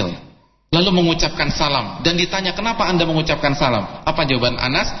anak kecil lalu mengucapkan salam dan ditanya, "Kenapa Anda mengucapkan salam?" Apa jawaban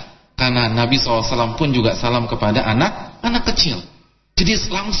Anas? Karena Nabi SAW pun juga salam kepada anak kecil. Jadi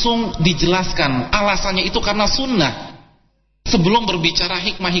langsung dijelaskan alasannya itu karena sunnah, sebelum berbicara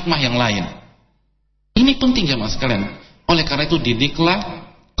hikmah-hikmah yang lain. Ini penting jemaah sekalian. Oleh karena itu didiklah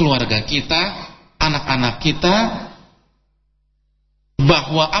keluarga kita, anak-anak kita,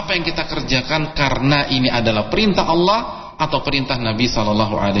 bahwa apa yang kita kerjakan karena ini adalah perintah Allah atau perintah Nabi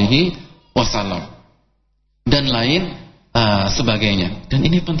SAW dan lain sebagainya. Dan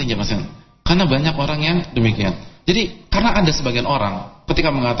ini penting jemaah sekalian. Karena banyak orang yang demikian. Jadi karena ada sebagian orang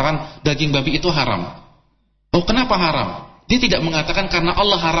ketika mengatakan daging babi itu haram. Oh, kenapa haram? Dia tidak mengatakan karena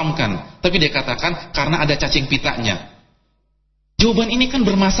Allah haramkan, tapi dia katakan karena ada cacing pitanya. Jawaban ini kan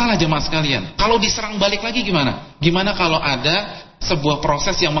bermasalah jemaah sekalian. Kalau diserang balik lagi gimana? Gimana kalau ada sebuah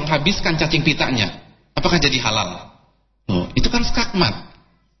proses yang menghabiskan cacing pitanya? Apakah jadi halal? Oh, itu kan skakmat.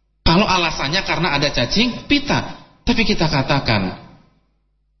 Kalau alasannya karena ada cacing pita, tapi kita katakan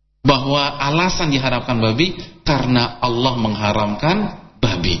bahwa alasan diharamkan babi karena Allah mengharamkan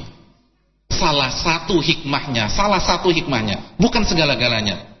babi. Salah satu hikmahnya, bukan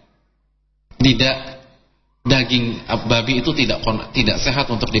segala-galanya. Tidak, daging babi itu tidak sehat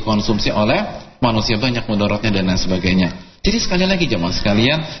untuk dikonsumsi oleh manusia, banyak mudaratnya dan lain sebagainya. Jadi sekali lagi jemaah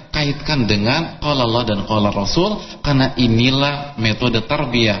sekalian, kaitkan dengan qala Allah dan qala Rasul, karena inilah metode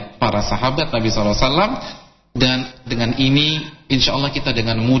tarbiyah para sahabat Nabi SAW, dan dengan ini insyaallah kita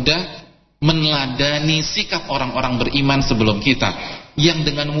dengan mudah meneladani sikap orang-orang beriman sebelum kita, yang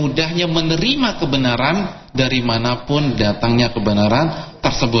dengan mudahnya menerima kebenaran dari manapun datangnya kebenaran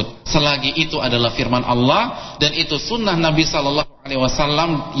tersebut, selagi itu adalah firman Allah dan itu sunnah Nabi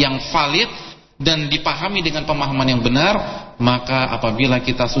SAW yang valid dan dipahami dengan pemahaman yang benar. Maka apabila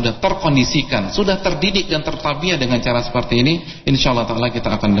kita sudah terkondisikan, sudah terdidik dan tertabiah dengan cara seperti ini, insyaallah ta'ala kita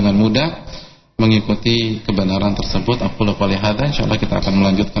akan dengan mudah mengikuti kebenaran tersebut. Aku lupa lihat, insyaallah kita akan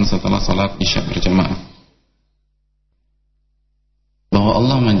melanjutkan setelah salat Isya berjamaah. Bahwa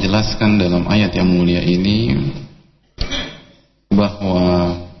Allah menjelaskan dalam ayat yang mulia ini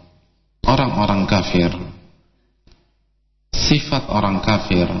bahwa orang-orang kafir, sifat orang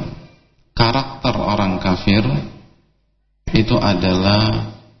kafir, karakter orang kafir itu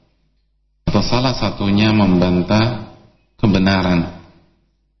adalah, atau salah satunya, membantah kebenaran,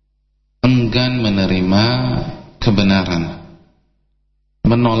 enggan menerima kebenaran,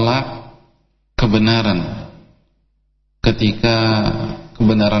 menolak kebenaran ketika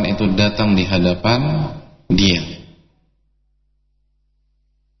kebenaran itu datang di hadapan dia.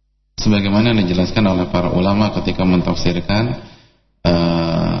 Sebagaimana dijelaskan oleh para ulama ketika mentafsirkan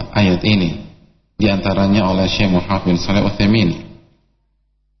ayat ini, di antaranya oleh Syekh Muhammad bin Shalih Al-Utsaimin.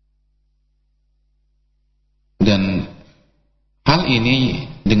 Dan hal ini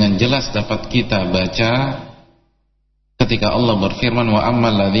dengan jelas dapat kita baca ketika Allah berfirman, wa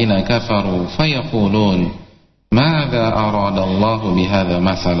ammal ladzina kafaru fayaqulun madza aradallahu bihadza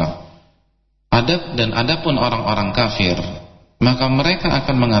masala. Adapun orang-orang kafir, maka mereka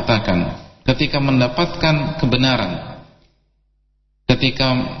akan mengatakan ketika mendapatkan kebenaran,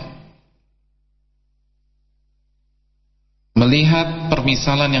 ketika melihat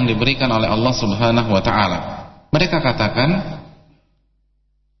permisalan yang diberikan oleh Allah Subhanahu wa taala, mereka katakan,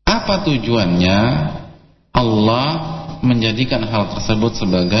 apa tujuannya Allah menjadikan hal tersebut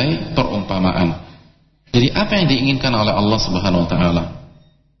sebagai perumpamaan? Jadi apa yang diinginkan oleh Allah Subhanahu wa taala?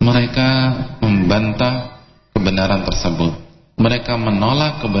 Mereka membantah kebenaran tersebut. Mereka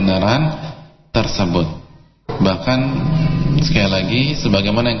menolak kebenaran tersebut. Bahkan sekali lagi,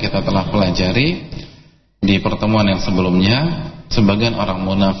 sebagaimana yang kita telah pelajari di pertemuan yang sebelumnya, sebagian orang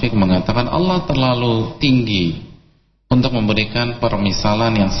munafik mengatakan Allah terlalu tinggi untuk memberikan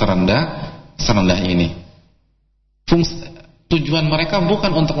permisalan yang serendah ini. Tujuan mereka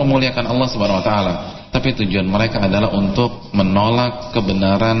bukan untuk memuliakan Allah Subhanahu wa taala, tapi tujuan mereka adalah untuk menolak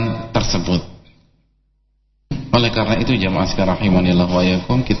kebenaran tersebut. Oleh karena itu jamaah sekalian rahimanillah wa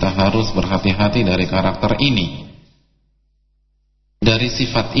iyyakum, kita harus berhati-hati dari karakter ini, dari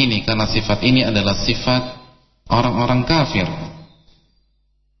sifat ini, karena sifat ini adalah sifat orang-orang kafir.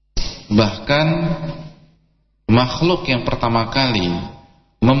 Bahkan makhluk yang pertama kali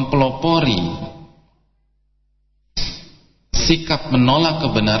mempelopori sikap menolak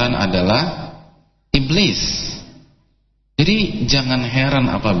kebenaran adalah iblis. Jadi jangan heran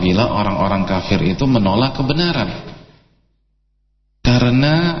apabila orang-orang kafir itu menolak kebenaran,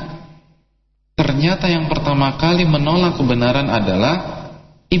 karena ternyata yang pertama kali menolak kebenaran adalah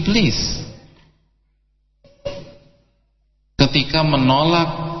iblis. Ketika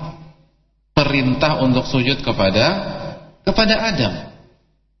menolak perintah untuk sujud kepada Adam,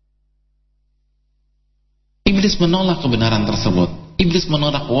 iblis menolak kebenaran tersebut. Iblis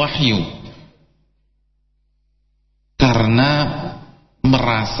menolak wahyu karena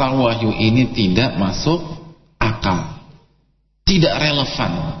merasa wahyu ini tidak masuk akal, tidak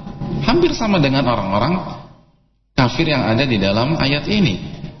relevan. Hampir sama dengan orang-orang kafir yang ada di dalam ayat ini,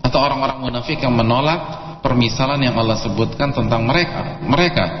 atau orang-orang munafik yang menolak permisalan yang Allah sebutkan tentang mereka.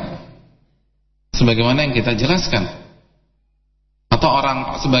 Sebagaimana yang kita jelaskan, atau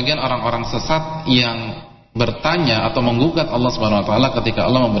sebagian orang-orang sesat yang bertanya atau menggugat Allah Subhanahu wa taala ketika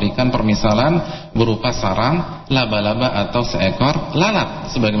Allah memberikan permisalan berupa sarang laba-laba atau seekor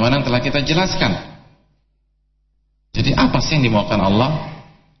lalat sebagaimana yang telah kita jelaskan. Jadi apa sih yang dimaukan Allah?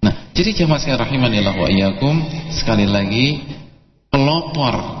 Nah, jadi jemaah sekalian rahimanillah wa iyyakum, sekali lagi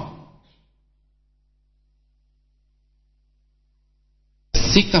pelopor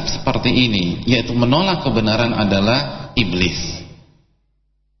sikap seperti ini, yaitu menolak kebenaran, adalah iblis.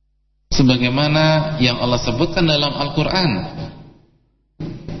 Sebagaimana yang Allah sebutkan dalam Al-Quran,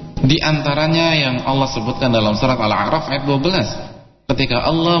 di antaranya yang Allah sebutkan dalam surat Al-A'raf ayat 12, ketika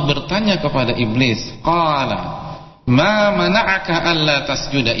Allah bertanya kepada iblis, qala ma mana'aka alla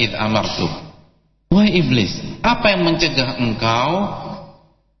tasjuda id amartu. Wahai iblis, apa yang mencegah engkau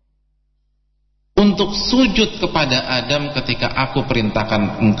untuk sujud kepada Adam ketika aku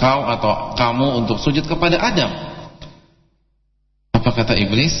perintahkan engkau atau kamu untuk sujud kepada Adam? Apa kata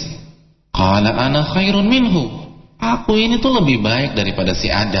iblis? Qala ana khairun minhu. Aku ini tuh lebih baik daripada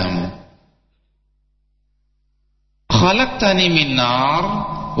si Adam. Khalaqtani min nar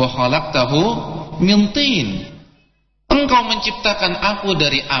wa khalaqtahu min tin. Engkau menciptakan aku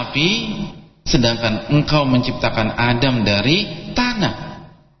dari api, sedangkan engkau menciptakan Adam dari tanah.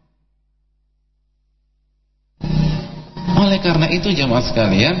 Oleh karena itu jemaah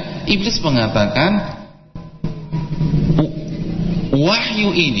sekalian, iblis mengatakan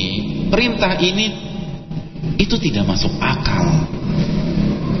wahyu ini, perintah ini itu tidak masuk akal,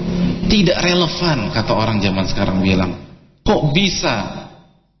 tidak relevan, kata orang zaman sekarang bilang. Kok bisa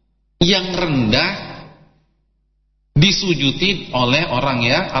yang rendah disujuti oleh orang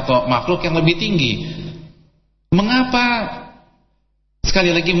ya atau makhluk yang lebih tinggi? Mengapa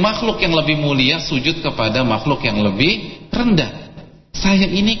sekali lagi makhluk yang lebih mulia sujud kepada makhluk yang lebih rendah? Saya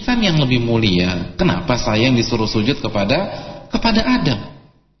ini kan yang lebih mulia, kenapa saya yang disuruh sujud kepada Adam?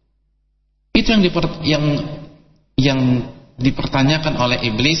 Itu yang dipertanyakan oleh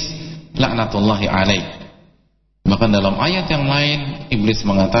iblis laknatullahi alaih. Bahkan dalam ayat yang lain iblis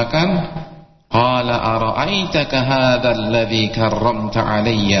mengatakan, qala ara'aitaka hadzal ladzi karramta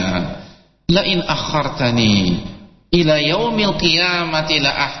alayya la in akhartani ila yaumil qiyamati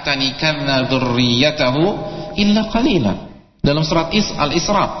la ahtanikanna dzurriyyatahu illa qalila. Dalam surat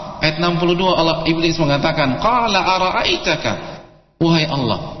Al-Isra ayat 62 Allah iblis mengatakan, qala ara'aitaka, wahai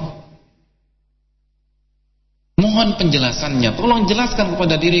Allah, mohon penjelasannya, tolong jelaskan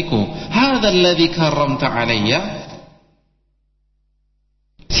kepada diriku, hadzal ladzi karramta alayya,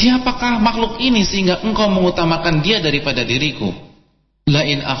 siapakah makhluk ini sehingga engkau mengutamakan dia daripada diriku? La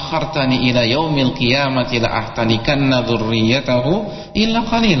in akhartani ila yaumil qiyamati la ahtanikanna dzurriyyatahu illa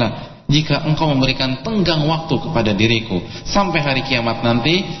qalila. Jika engkau memberikan tenggang waktu kepada diriku sampai hari kiamat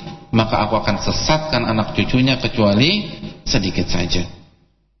nanti, maka aku akan sesatkan anak cucunya kecuali sedikit saja.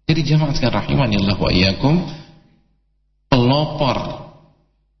 Jadi jemaah sekalian rahimanillah wa iyyakum, pelopor,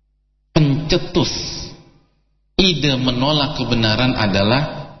 pencetus ide menolak kebenaran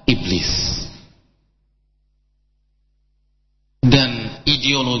adalah iblis. Dan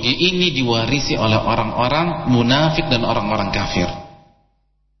ideologi ini diwarisi oleh orang-orang munafik dan orang-orang kafir.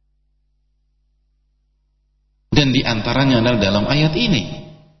 Dan diantaranya adalah dalam ayat ini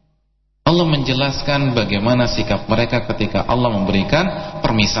Allah menjelaskan bagaimana sikap mereka ketika Allah memberikan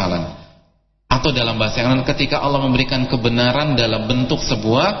permisalan, atau dalam bahasa yang lain ketika Allah memberikan kebenaran dalam bentuk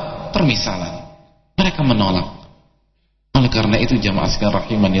sebuah permisalan, mereka menolak. Oleh karena itu jamaah sekalian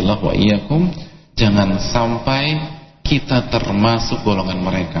rahimanillah wa iyyakum, jangan sampai kita termasuk golongan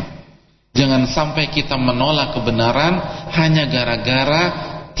mereka. Jangan sampai kita menolak kebenaran hanya gara-gara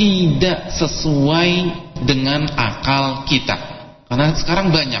tidak sesuai dengan akal kita. Karena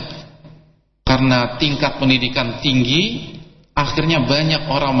sekarang banyak, karena tingkat pendidikan tinggi, akhirnya banyak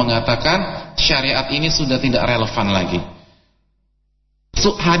orang mengatakan syariat ini sudah tidak relevan lagi,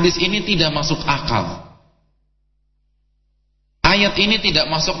 hadis ini tidak masuk akal, ayat ini tidak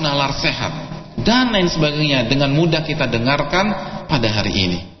masuk nalar sehat, dan lain sebagainya, dengan mudah kita dengarkan pada hari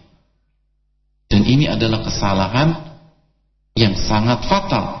ini. Dan ini adalah kesalahan yang sangat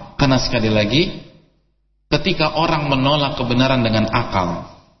fatal. Karena sekali lagi, ketika orang menolak kebenaran dengan akal,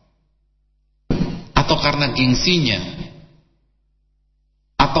 atau karena gengsinya,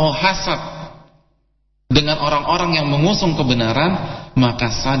 atau hasad dengan orang-orang yang mengusung kebenaran,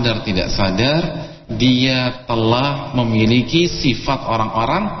 maka sadar tidak sadar dia telah memiliki sifat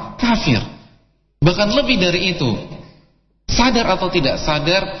orang-orang kafir. Bahkan lebih dari itu, sadar atau tidak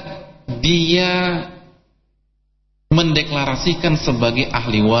sadar, dia mendeklarasikan sebagai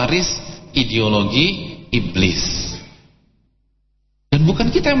ahli waris ideologi iblis. Dan Dan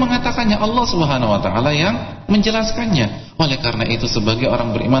bukan kita yang mengatakannya, Allah Subhanahu wa taala yang menjelaskannya. Oleh karena itu sebagai orang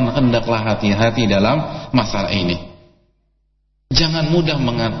beriman hendaklah hati-hati dalam masalah ini. Jangan mudah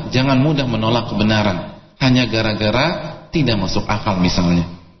menolak kebenaran hanya gara-gara tidak masuk akal misalnya.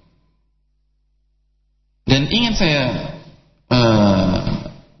 Dan ingin saya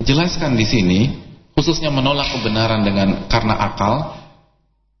jelaskan di sini, khususnya menolak kebenaran karena akal.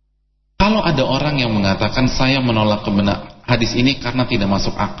 Kalau ada orang yang mengatakan saya menolak hadis ini karena tidak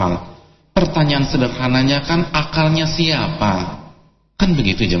masuk akal, pertanyaan sederhananya kan akalnya siapa? Kan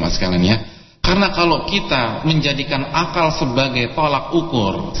begitu jemaah sekalian ya. Karena kalau kita menjadikan akal sebagai tolak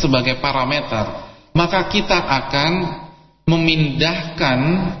ukur, sebagai parameter, maka kita akan memindahkan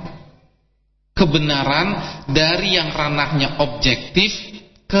kebenaran dari yang ranahnya objektif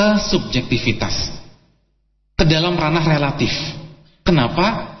ke subjektivitas, ke dalam ranah relatif.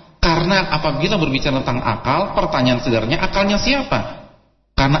 Kenapa? Karena apabila berbicara tentang akal, pertanyaan sederhananya akalnya siapa?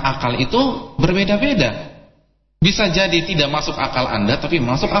 Karena akal itu berbeda-beda. Bisa jadi tidak masuk akal Anda, tapi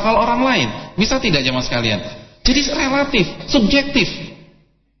masuk akal orang lain. Bisa tidak jemaah sekalian? Jadi relatif, subjektif.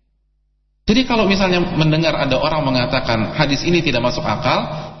 Jadi kalau misalnya mendengar ada orang mengatakan hadis ini tidak masuk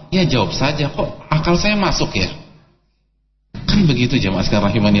akal, ya jawab saja, kok akal saya masuk ya? Kan begitu jemaah sekalian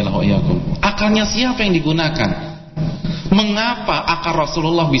rahimanillah wa iyyakum. Akalnya siapa yang digunakan? Mengapa akal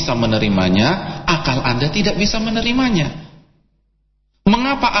Rasulullah bisa menerimanya, akal Anda tidak bisa menerimanya?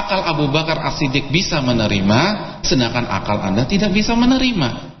 Mengapa akal Abu Bakar As-Siddiq bisa menerima, sedangkan akal Anda tidak bisa menerima?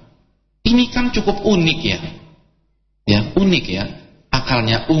 Ini kan cukup unik ya. Ya, unik ya.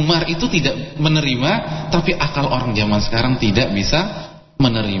 Akalnya Umar itu tidak menerima, tapi akal orang zaman sekarang tidak bisa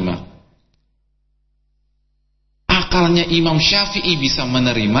menerima. Akalnya Imam Syafi'i bisa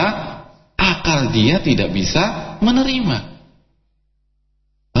menerima, akal dia tidak bisa menerima.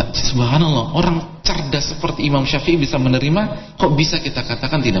 Subhanallah, orang cerdas seperti Imam Syafi'i bisa menerima, kok bisa kita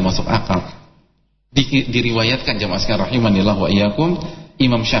katakan tidak masuk akal? Diriwayatkan jamaah sekalian rahimanillah wa iyyakum,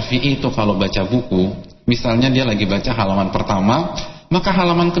 Imam Syafi'i itu kalau baca buku, misalnya dia lagi baca halaman pertama, maka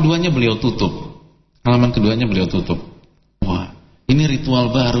halaman keduanya beliau tutup. Halaman keduanya beliau tutup. Wah, ini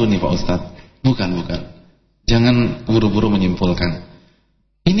ritual baru nih Pak Ustadz. Bukan. Jangan buru-buru menyimpulkan.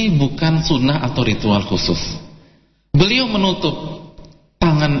 Ini bukan sunnah atau ritual khusus. Beliau menutup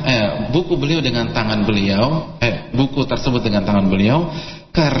buku beliau dengan tangan beliau, buku tersebut dengan tangan beliau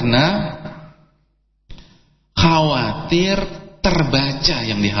karena khawatir terbaca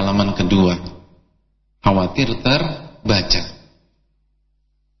yang di halaman kedua. Khawatir terbaca.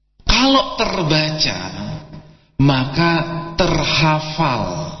 Kalau terbaca, maka terhafal.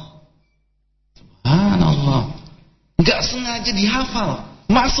 Subhanallah. Enggak sengaja dihafal,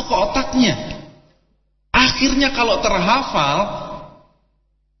 masuk ke otaknya. Akhirnya kalau terhafal,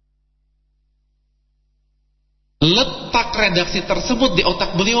 letak redaksi tersebut di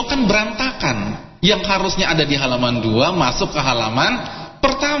otak beliau kan berantakan. Yang harusnya ada di halaman 2 masuk ke halaman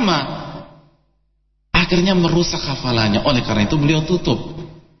pertama. Akhirnya merusak hafalannya. Oleh karena itu beliau tutup.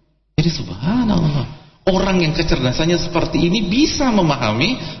 Jadi subhanallah, orang yang kecerdasannya seperti ini bisa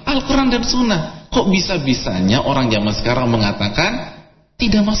memahami Al-Quran dan Sunnah. Kok bisa-bisanya orang zaman sekarang mengatakan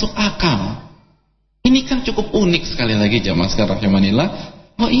tidak masuk akal? Ini kan cukup unik. Sekali lagi jamaah sekalian rahimanillah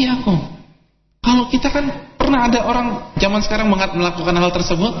wa iyyakum. Kalau kita kan pernah ada orang zaman sekarang melakukan hal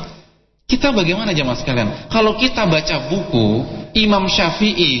tersebut, kita bagaimana jamaah sekalian? Kalau kita baca buku Imam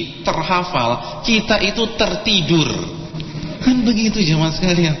Syafi'i terhafal, kita itu tertidur. Kan begitu jamaah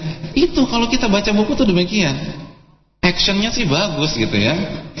sekalian. Itu kalau kita baca buku tuh demikian. Actionnya sih bagus gitu ya,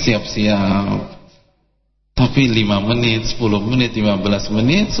 siap-siap. Tapi 5 menit, 10 menit, 15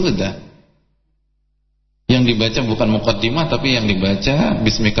 menit sudah. Yang dibaca bukan muqaddimah, tapi yang dibaca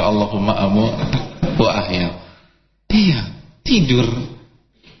bismika Allahumma amu wa ahya. Iya, tidur.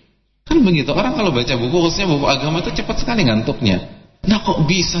 Kan begitu, orang kalau baca buku, khususnya buku agama itu cepat sekali ngantuknya. Nah kok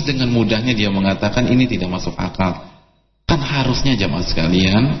bisa dengan mudahnya dia mengatakan ini tidak masuk akal? Kan harusnya jamaah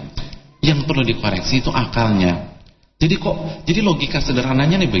sekalian, yang perlu dikoreksi itu akalnya. Jadi logika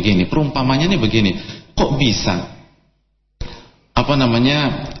sederhananya nih begini, perumpamannya nih begini. Kok bisa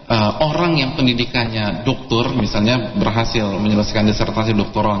orang yang pendidikannya doktor misalnya berhasil menyelesaikan disertasi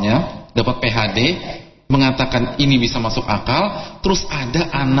doktoralnya, dapat PhD, mengatakan ini bisa masuk akal, terus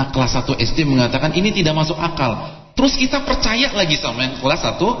ada anak kelas 1 SD mengatakan ini tidak masuk akal, terus kita percaya lagi sama yang kelas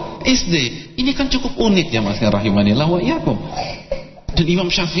 1 SD. Ini kan cukup unik ya mas rahimanillah wa iyyakum. Dan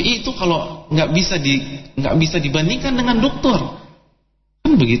Imam Syafi'i itu kalau nggak bisa dibandingkan dengan doktor,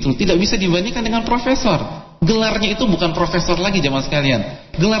 kan begitu, tidak bisa dibandingkan dengan profesor. Gelarnya itu bukan profesor lagi jamaah sekalian.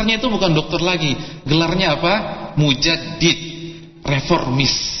 Gelarnya itu bukan dokter lagi. Gelarnya apa? Mujaddid,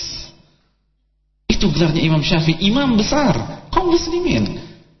 reformis. Itu gelarnya Imam Syafi'i, imam besar kaum muslimin.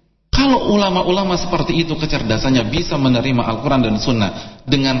 Kalau ulama-ulama seperti itu kecerdasannya bisa menerima Al-Quran dan Sunnah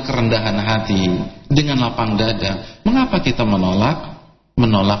dengan kerendahan hati, dengan lapang dada, mengapa kita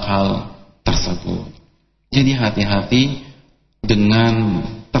menolak hal tersebut? Jadi hati-hati dengan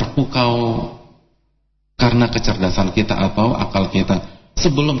terpukau karena kecerdasan kita atau akal kita.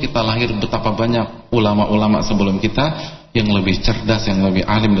 Sebelum kita lahir betapa banyak ulama-ulama sebelum kita yang lebih cerdas, yang lebih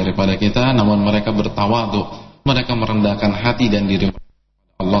alim daripada kita, namun mereka bertawadhu, mereka merendahkan hati dan diri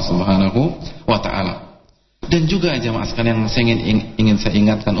Allah Subhanahu wa ta'ala. Dan juga jamaah sekalian, saya ingin saya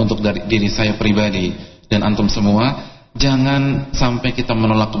ingatkan untuk dari diri saya pribadi dan antum semua, jangan sampai kita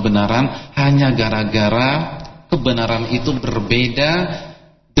menolak kebenaran hanya gara-gara kebenaran itu berbeda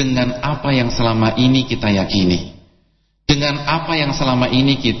dengan apa yang selama ini kita yakini, dengan apa yang selama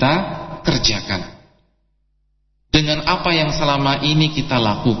ini kita kerjakan, dengan apa yang selama ini kita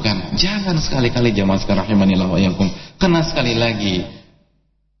lakukan. Jangan sekali-kali jamaah sekalian rahimanillah wa iyyakum, karena sekali lagi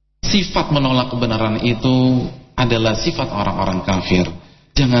sifat menolak kebenaran itu adalah sifat orang-orang kafir.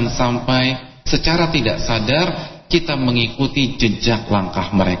 Jangan sampai secara tidak sadar kita mengikuti jejak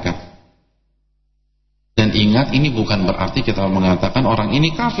langkah mereka. Dan ingat, ini bukan berarti kita mengatakan orang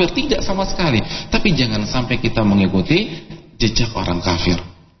ini kafir, tidak sama sekali. Tapi jangan sampai kita mengikuti jejak orang kafir.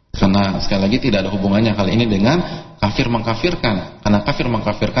 Karena sekali lagi tidak ada hubungannya hal ini dengan kafir mengkafirkan. Karena kafir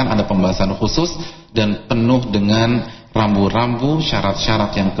mengkafirkan ada pembahasan khusus dan penuh dengan rambu-rambu,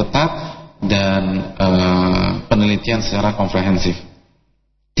 syarat-syarat yang ketat dan penelitian secara komprehensif.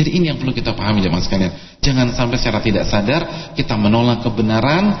 Jadi ini yang perlu kita pahami jemaah sekalian. Jangan sampai secara tidak sadar kita menolak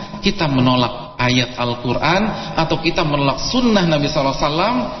kebenaran, kita menolak ayat Al-Quran, atau kita menolak sunnah Nabi SAW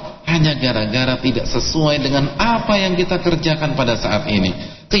hanya gara-gara tidak sesuai dengan apa yang kita kerjakan pada saat ini.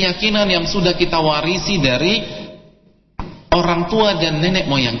 Keyakinan yang sudah kita warisi dari orang tua dan nenek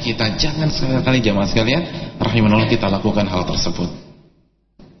moyang kita. Jangan sekali-kali jamaah sekalian rahimanallah kita lakukan hal tersebut.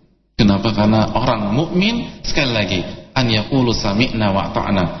 Kenapa? Karena orang mukmin sekali lagi an yaqulu sami'na wa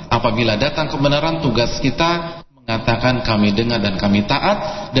ata'na. Apabila datang kebenaran, tugas kita mengatakan kami dengar dan kami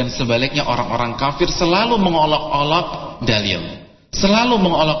taat. Dan sebaliknya orang-orang kafir selalu mengolok-olok dalil, selalu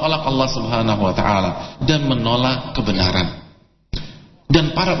mengolok-olok Allah Subhanahu wa ta'ala dan menolak kebenaran.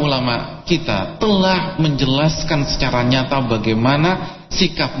 Dan para ulama kita telah menjelaskan secara nyata bagaimana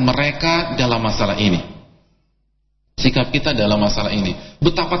sikap mereka dalam masalah ini. Sikap kita dalam masalah ini,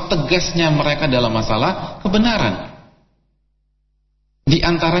 betapa tegasnya mereka dalam masalah kebenaran. Di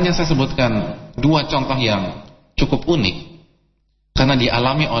antaranya saya sebutkan dua contoh yang cukup unik karena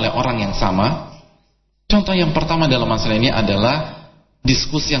dialami oleh orang yang sama. Contoh yang pertama dalam masalah ini adalah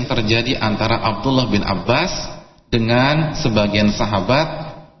diskusi yang terjadi antara Abdullah bin Abbas dengan sebagian sahabat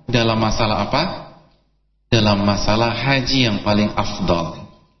dalam masalah apa? Dalam masalah haji yang paling afdal.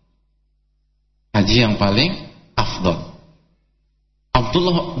 Haji yang paling afdal.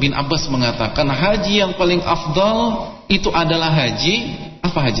 Abdullah bin Abbas mengatakan haji yang paling afdal itu adalah haji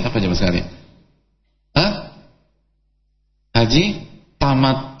apa jemaah sekalian? Haji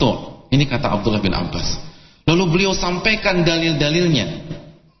tamattu. Ini kata Abdullah bin Abbas. Lalu beliau sampaikan dalil-dalilnya,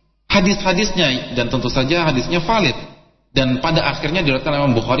 hadis-hadisnya, dan tentu saja hadisnya valid. Dan pada akhirnya diriwayatkan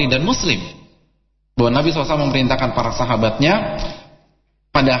oleh Bukhari dan Muslim bahwa Nabi SAW memerintahkan para sahabatnya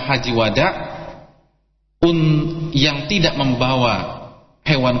pada haji wada yang tidak membawa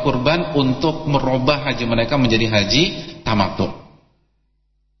hewan kurban untuk merubah haji mereka menjadi haji tamattu.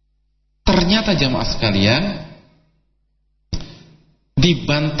 Ternyata jamaah sekalian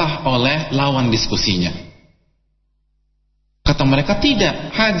dibantah oleh lawan diskusinya. Kata mereka,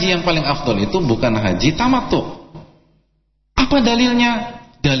 tidak, haji yang paling afdal itu bukan haji tamattu. Apa dalilnya?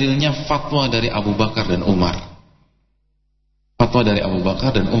 Dalilnya fatwa dari Abu Bakar dan Umar. Fatwa dari Abu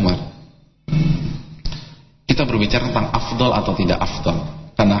Bakar dan Umar. Kita berbicara tentang afdal atau tidak afdal.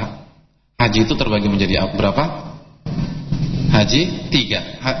 Karena haji itu terbagi menjadi berapa? Haji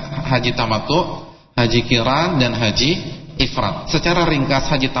 3. Haji tamattu, haji qiran, dan haji ifrad. Secara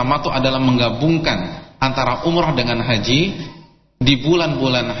ringkas, haji tamattu adalah menggabungkan antara umrah dengan haji di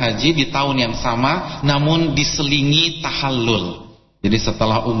bulan-bulan haji di tahun yang sama, namun diselingi tahallul. Jadi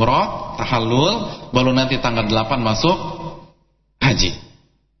setelah umrah tahallul, baru nanti tanggal 8 masuk haji,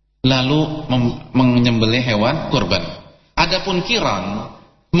 lalu menyembelih hewan kurban. Adapun qiran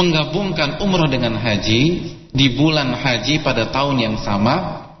menggabungkan umrah dengan haji di bulan haji pada tahun yang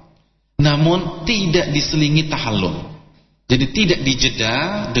sama, namun tidak diselingi tahallul. Jadi tidak dijeda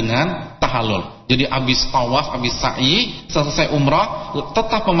dengan tahallul. Jadi habis tawaf, habis sa'i, selesai umrah,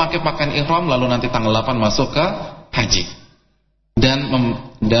 tetap memakai pakaian ihram, lalu nanti tanggal 8 masuk ke haji dan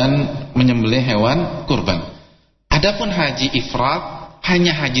menyembelih hewan kurban. Adapun haji ifrad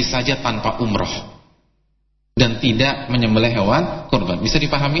hanya haji saja tanpa umrah. dan tidak menyembelih hewan kurban. Bisa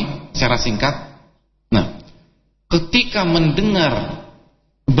dipahami secara singkat? Nah, ketika mendengar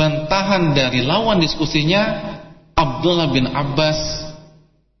bantahan dari lawan diskusinya, Abdullah bin Abbas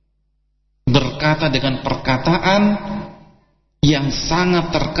berkata dengan perkataan yang sangat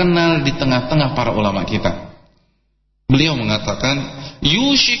terkenal di tengah-tengah para ulama kita. Beliau mengatakan,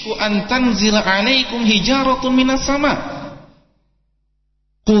 yushiku an tanzila alaikum hijaratun minas sama.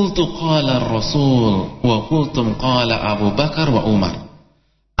 Qultu qala Rasul wa qultum qala Abu Bakar wa Umar.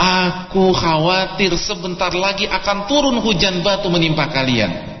 Aku khawatir sebentar lagi akan turun hujan batu menimpa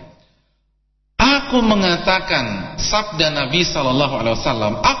kalian. Aku mengatakan sabda Nabi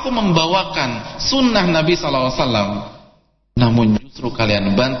SAW, aku membawakan sunnah Nabi SAW, namun justru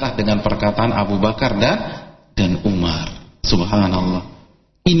kalian bantah dengan perkataan Abu Bakar dan Umar. Subhanallah.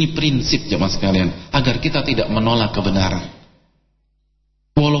 Ini prinsip jemaah sekalian, agar kita tidak menolak kebenaran.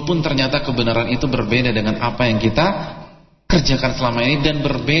 Walaupun ternyata kebenaran itu berbeda dengan apa yang kita kerjakan selama ini, dan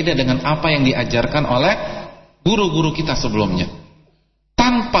berbeda dengan apa yang diajarkan oleh guru-guru kita sebelumnya.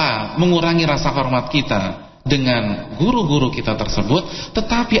 Tanpa mengurangi rasa hormat kita dengan guru-guru kita tersebut,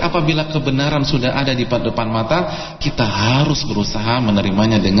 tetapi apabila kebenaran sudah ada di depan mata, kita harus berusaha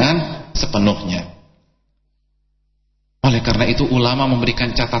menerimanya dengan sepenuhnya. Oleh karena itu ulama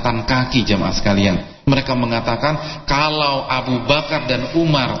memberikan catatan kaki jemaah sekalian. Mereka mengatakan kalau Abu Bakar dan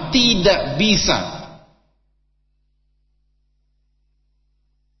Umar tidak bisa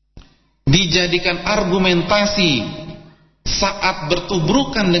dijadikan argumentasi saat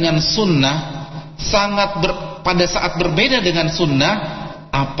bertubrukan dengan sunnah, pada saat berbeda dengan sunnah,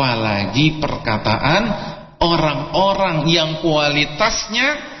 apalagi perkataan orang-orang yang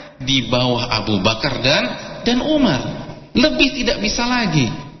kualitasnya di bawah Abu Bakar dan Umar. Lebih tidak bisa lagi.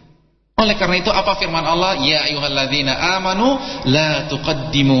 Oleh karena itu apa firman Allah? Ya ayyuhalladzina amanu la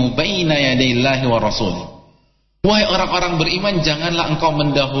tuqaddimu baina yadayillahi wa rasulih. Wahai orang-orang beriman, janganlah engkau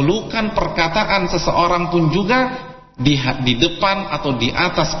mendahulukan perkataan seseorang pun juga di depan atau di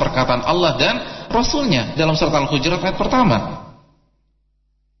atas perkataan Allah dan Rasulnya, dalam surat Al-Hujurat ayat pertama.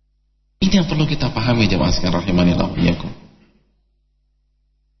 Ini yang perlu kita pahami jemaah sekalian rahimanillah wa iyyakum.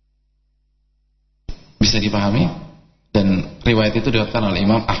 Bisa dipahami? Dan riwayat itu diriwayatkan oleh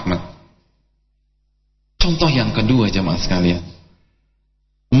Imam Ahmad. Contoh yang kedua jemaah sekalian,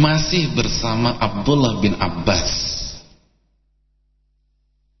 masih bersama Abdullah bin Abbas,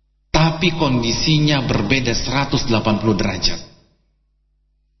 tapi kondisinya berbeda 180 derajat.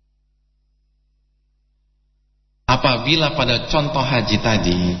 Apabila pada contoh haji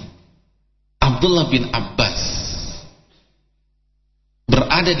tadi Abdullah bin Abbas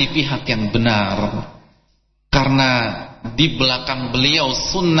berada di pihak yang benar karena di belakang beliau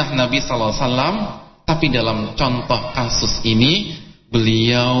sunnah Nabi SAW, tapi dalam contoh kasus ini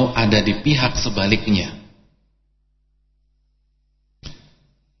beliau ada di pihak sebaliknya,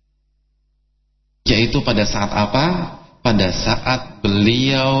 yaitu pada saat apa? Pada saat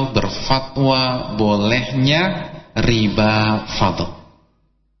beliau berfatwa bolehnya riba fadl.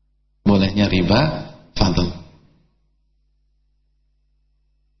 Bolehnya riba fadl.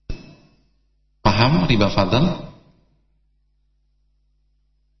 Paham riba fadl?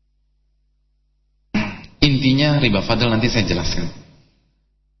 Intinya riba fadl nanti saya jelaskan.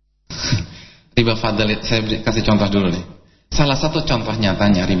 Riba fadl saya kasih contoh dulu nih. Salah satu contoh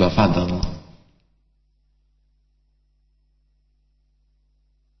nyatanya riba fadl,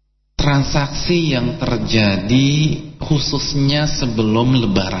 transaksi yang terjadi khususnya sebelum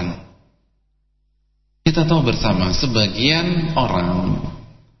lebaran. Kita tahu bersama, sebagian orang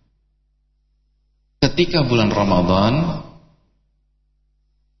ketika bulan Ramadan,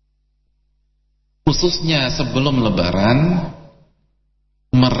 khususnya sebelum lebaran,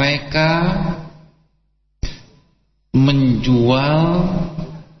 mereka menjual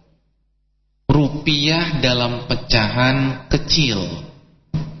rupiah dalam pecahan kecil.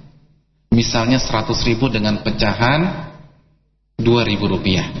 Misalnya 100.000 dengan pecahan 2.000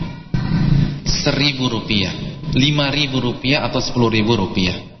 rupiah, 1.000 rupiah, 5.000 rupiah atau 10.000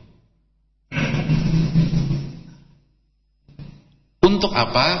 rupiah. Untuk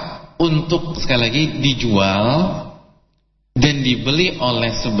apa? Untuk sekali lagi dijual dan dibeli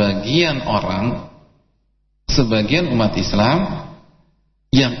oleh sebagian orang, sebagian umat Islam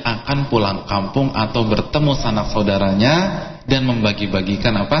yang akan pulang kampung atau bertemu sanak saudaranya dan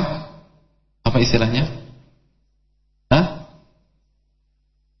membagi-bagikan apa? Apa istilahnya? Hah?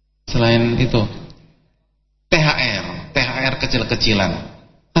 Selain itu THR kecil-kecilan.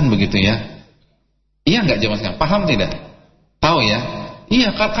 Kan begitu ya? Iya enggak jemaah sekalian? Paham tidak? Tahu ya?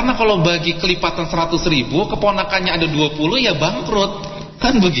 Iya, karena kalau bagi kelipatan 100.000, keponakannya ada 20, ya bangkrut.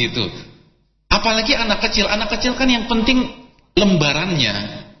 Kan begitu. Apalagi anak kecil. Anak kecil kan yang penting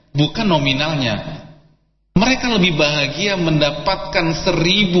lembarannya, bukan nominalnya. Mereka lebih bahagia mendapatkan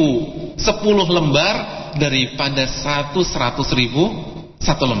 1010 lembar daripada 100.000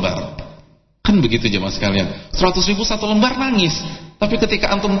 satu lembar. Kan begitu jemaah sekalian. 100.000 satu lembar nangis. Tapi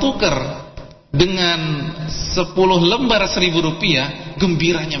ketika antum tuker dengan 10 lembar 1.000 rupiah,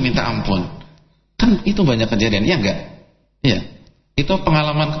 gembiranya minta ampun. Kan itu banyak kejadian, ya enggak? Iya. Itu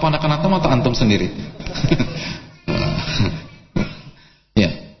pengalaman keponakan antum atau antum sendiri?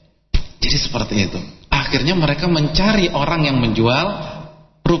 Ya. Jadi seperti itu. Akhirnya mereka mencari orang yang menjual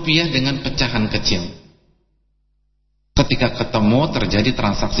rupiah dengan pecahan kecil. Ketika ketemu terjadi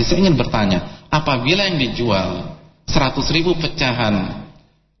transaksi, saya ingin bertanya, apabila yang dijual 100.000 pecahan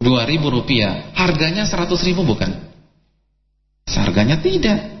 2.000 rupiah, harganya 100.000 bukan? Harganya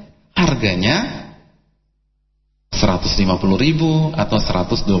tidak. Harganya 150.000 atau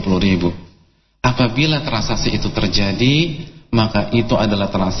 120.000. Apabila transaksi itu terjadi, maka itu adalah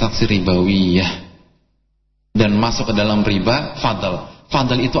transaksi ribawiyah dan masuk ke dalam riba fadl.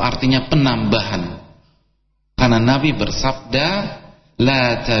 Fadl itu artinya penambahan. Karena Nabi bersabda,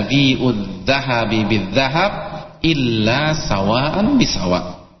 la tabi'ud dhahabi bidh-dhahab illa sawa'an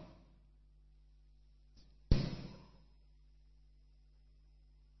bisawa.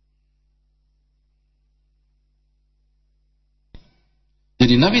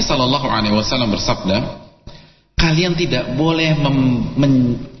 Jadi Nabi SAW bersabda, kalian tidak boleh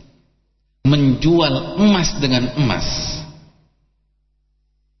menjual emas dengan emas.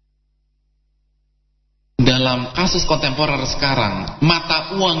 Dalam kasus kontemporer sekarang,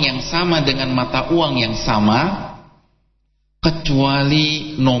 mata uang yang sama dengan mata uang yang sama,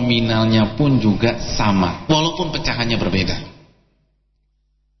 kecuali nominalnya pun juga sama, walaupun pecahannya berbeda.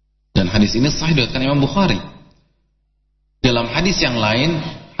 Dan hadis ini sahih diriwayatkan Imam Bukhari. Dalam hadis yang lain,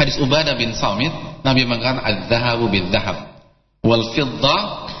 hadis Ubadah bin Samit, Nabi mengatakan adz-dzahabu bidz-dzahab wal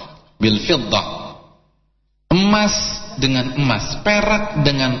fiddah bil fiddah. Emas dengan emas, perak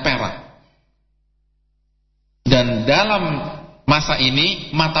dengan perak. Dan dalam masa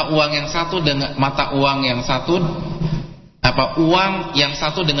ini mata uang yang satu dengan uang yang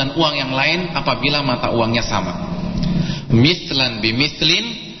satu dengan uang yang lain apabila mata uangnya sama. Mithlan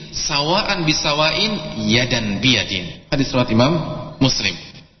bimithlin, sawaan bisawain, yadan biyadin. Hadis riwayat Imam Muslim.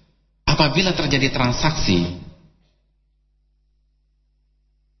 Apabila terjadi transaksi,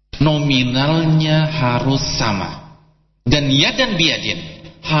 nominalnya harus sama dan yadan biyadin,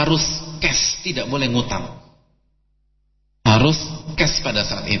 harus cash, tidak boleh ngutang. Harus cash pada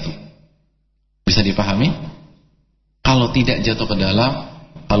saat itu. Bisa dipahami? Kalau tidak jatuh ke dalam,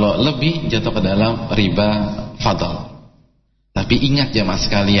 kalau lebih jatuh ke dalam riba fadl. Tapi ingat jamaah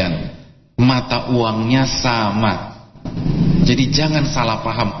sekalian, mata uangnya sama. Jadi jangan salah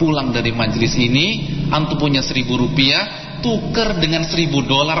paham, pulang dari majelis ini antum punya 1.000 rupiah, tuker dengan 1.000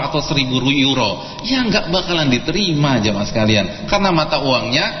 dolar atau 1.000 euro. Ya nggak bakalan diterima jamaah sekalian, karena mata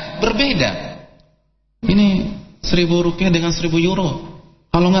uangnya berbeda. Ini 1.000 rupiah dengan 1.000 euro.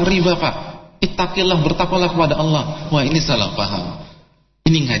 Kalau nggak riba pak, ittaqillah, bertakwalah kepada Allah. Wah ini salah paham.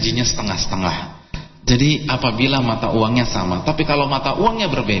 Ini ngajinya setengah-setengah. Jadi apabila mata uangnya sama, tapi kalau mata uangnya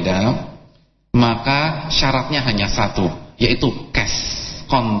berbeda, maka syaratnya hanya satu, yaitu cash,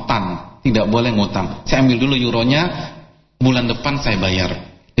 kontan, tidak boleh ngutang. Saya ambil dulu euronya, bulan depan saya bayar.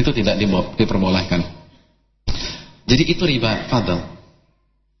 Itu tidak diperbolehkan. Jadi itu riba fadl.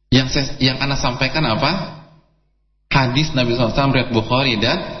 Yang ana sampaikan apa? Hadis Nabi SAW riwayat Bukhari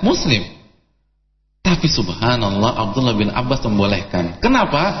dan Muslim. Tapi subhanallah, Abdullah bin Abbas membolehkan.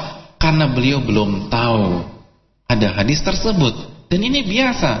 Kenapa? Karena beliau belum tahu ada hadis tersebut. Dan ini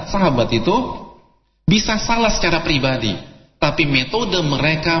biasa, sahabat itu bisa salah secara pribadi, tapi metode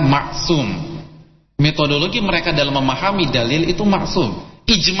mereka maksum. Metodologi mereka dalam memahami dalil itu maksum.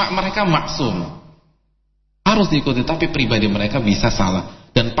 Ijma' mereka maksum, harus diikuti, tapi pribadi mereka bisa salah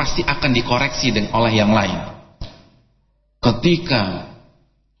dan pasti akan dikoreksi oleh yang lain. Ketika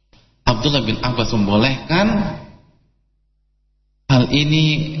Abdullah bin Abbas membolehkan hal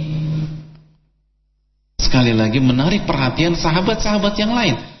ini, sekali lagi menarik perhatian sahabat-sahabat yang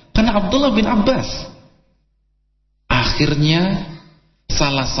lain. Karena Abdullah bin Abbas akhirnya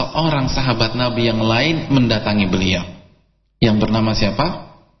salah seorang sahabat Nabi yang lain mendatangi beliau. Yang bernama siapa?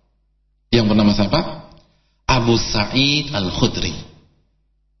 Abu Sa'id Al-Khudri.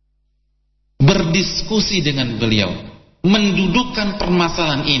 Berdiskusi dengan beliau, mendudukkan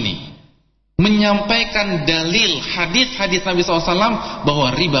permasalahan ini, menyampaikan dalil hadis-hadis Nabi SAW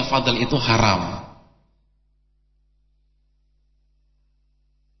bahwa riba fadl itu haram.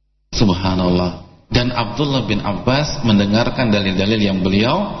 Subhanallah. Dan Abdullah bin Abbas mendengarkan dalil-dalil yang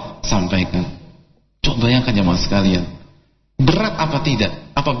beliau sampaikan. Coba bayangkan jemaah sekalian, berat apa tidak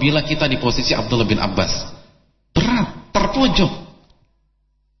apabila kita di posisi Abdullah bin Abbas? Berat, terpojok.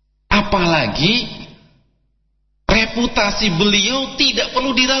 Apalagi reputasi beliau tidak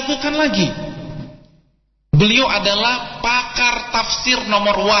perlu diragukan lagi. Beliau adalah pakar tafsir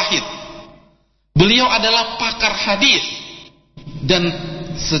nomor wahid. Beliau adalah pakar hadis. Dan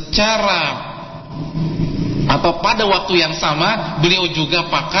secara atau pada waktu yang sama beliau juga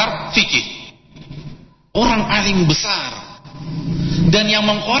pakar fikih. Orang alim besar. Dan yang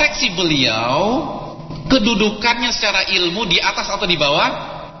mengkoreksi beliau, kedudukannya secara ilmu di atas atau di bawah?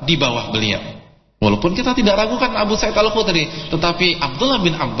 Di bawah beliau. Walaupun kita tidak ragukan Abu Sa'id Al-Khudri, tetapi Abdullah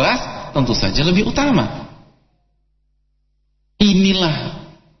bin Abbas tentu saja lebih utama. Inilah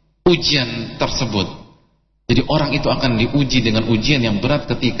ujian tersebut. Jadi orang itu akan diuji dengan ujian yang berat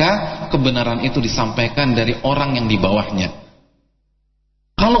ketika kebenaran itu disampaikan dari orang yang di bawahnya.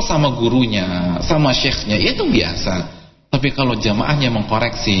 Kalau sama gurunya, sama syekhnya, itu biasa. Tapi kalau jamaahnya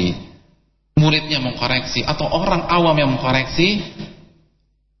mengkoreksi, muridnya mengkoreksi, atau orang awam yang mengkoreksi,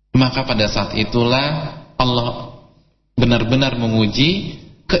 maka pada saat itulah Allah benar-benar menguji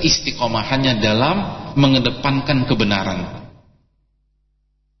keistiqomahannya dalam mengedepankan kebenaran.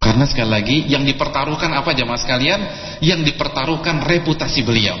 Karena sekali lagi yang dipertaruhkan apa jemaah sekalian? Yang dipertaruhkan reputasi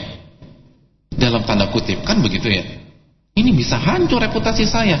beliau. Dalam tanda kutip, kan begitu ya? Ini bisa hancur reputasi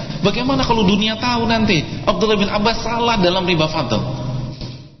saya. Bagaimana kalau dunia tahu nanti Abdullah bin Abbas salah dalam riba fadl?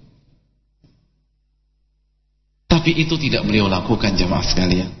 Tapi itu tidak beliau lakukan jemaah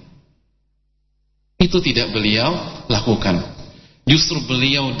sekalian. Itu tidak beliau lakukan. Justru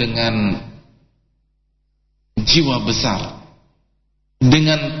beliau dengan jiwa besar,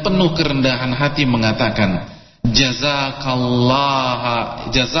 dengan penuh kerendahan hati mengatakan,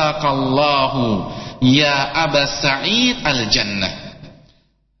 jazakallahu ya Aba Sa'id al-jannah.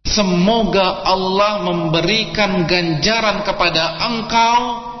 Semoga Allah memberikan ganjaran kepada engkau,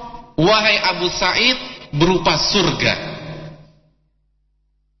 wahai Abu Sa'id, berupa surga.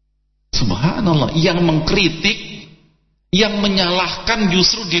 Subhanallah, yang mengkritik, yang menyalahkan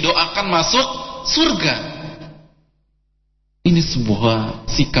justru didoakan masuk surga. Ini sebuah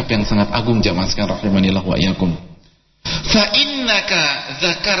sikap yang sangat agung jamaah sekalian rahimanillah wa iyyakum. Fa innaka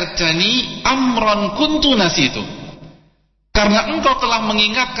dzakartani amran kuntu nasitu. Karena engkau telah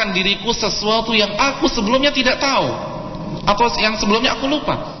mengingatkan diriku sesuatu yang aku sebelumnya tidak tahu, atau yang sebelumnya aku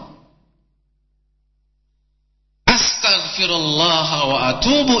lupa. Astaghfirullah wa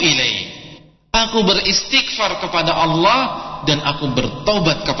atubu ilaih. Aku beristighfar kepada Allah dan aku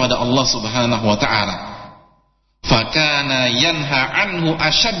bertobat kepada Allah Subhanahu wa taala. Fakana yanha anhu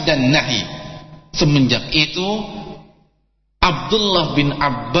asyaddan nahi. Semenjak itu Abdullah bin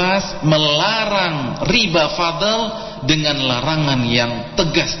Abbas melarang riba fadl dengan larangan yang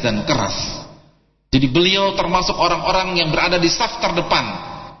tegas dan keras. Jadi beliau termasuk orang-orang yang berada di saf terdepan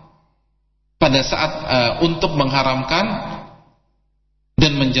pada saat untuk mengharamkan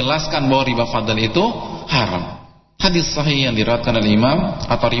dan menjelaskan bahwa riba fadl itu haram. Hadis sahih yang diriwayatkan oleh Imam,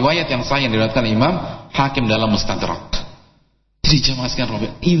 atau riwayat yang sahih yang diriwayatkan Imam Hakim dalam Mustadrak. Jadi jemaah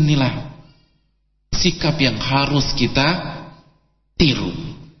sekalian, inilah sikap yang harus kita tiru,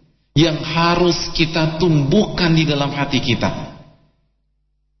 yang harus kita tumbuhkan di dalam hati kita.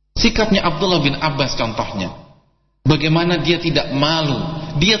 Sikapnya Abdullah bin Abbas contohnya, bagaimana dia tidak malu,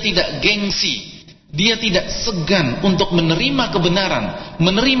 dia tidak gengsi, dia tidak segan untuk menerima kebenaran,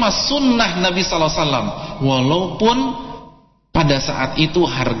 menerima sunnah Nabi Sallallahu Alaihi Wasallam, walaupun pada saat itu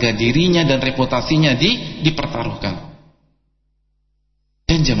harga dirinya dan reputasinya dipertaruhkan.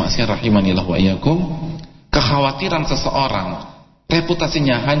 Dan jemaah sekalian rahimanillah wa iyyakum, kekhawatiran seseorang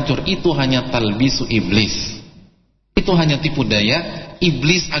reputasinya hancur itu hanya talbisu iblis. Itu hanya tipu daya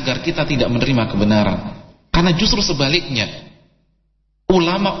iblis agar kita tidak menerima kebenaran. Karena justru sebaliknya,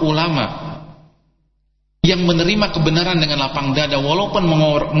 ulama-ulama yang menerima kebenaran dengan lapang dada walaupun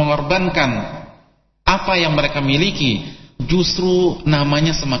mengorbankan apa yang mereka miliki, justru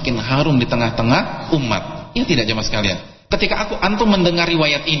namanya semakin harum di tengah-tengah umat. Ya tidak jemaah sekalian? Ketika antum mendengar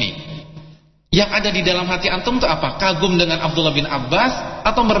riwayat ini, yang ada di dalam hati antum itu apa? Kagum dengan Abdullah bin Abbas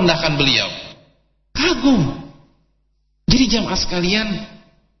atau merendahkan beliau? Kagum. Jadi jemaah sekalian,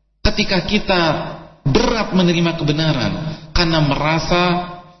 ketika kita berat menerima kebenaran karena merasa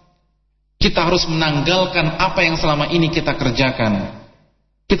kita harus menanggalkan apa yang selama ini kita kerjakan,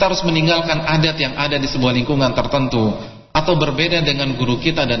 kita harus meninggalkan adat yang ada di sebuah lingkungan tertentu, atau berbeda dengan guru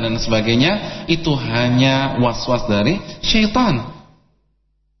kita dan lain sebagainya, itu hanya was-was dari syaitan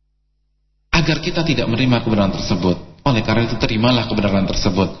agar kita tidak menerima kebenaran tersebut. Oleh karena itu terimalah kebenaran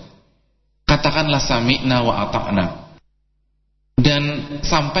tersebut. Katakanlah sami'na wa ata'na. dan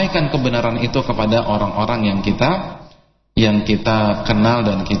sampaikan kebenaran itu kepada orang-orang yang kita kenal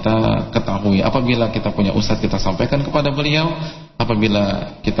dan kita ketahui. Apabila kita punya ustadz, kita sampaikan kepada beliau.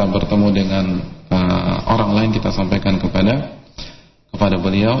 Apabila kita bertemu dengan orang lain, kita sampaikan kepada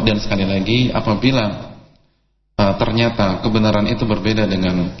beliau. Dan sekali lagi, apabila ternyata kebenaran itu berbeda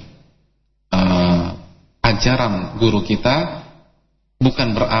dengan ajaran guru kita,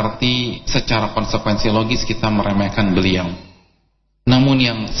 bukan berarti secara konsekuensi logis kita meremehkan beliau. Namun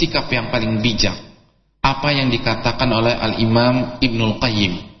yang sikap yang paling bijak, apa yang dikatakan oleh Al-Imam Ibnul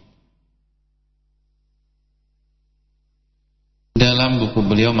Qayyim dalam buku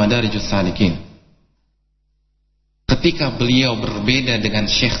beliau Madarijus Salikin. Ketika beliau berbeda dengan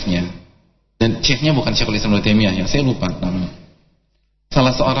syekhnya, dan syekhnya bukan Syekhul Islam Ibnu Taimiyah ya, saya lupa namanya,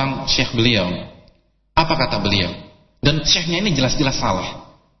 salah seorang syekh beliau, apa kata beliau? Dan syekhnya ini jelas-jelas salah,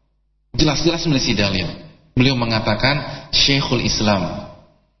 jelas-jelas menyelisi dalil. Beliau mengatakan, Syekhul Islam,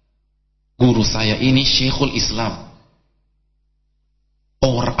 guru saya ini Syekhul Islam.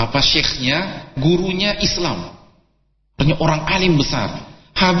 Syekhnya, gurunya Islam. Artinya orang alim besar.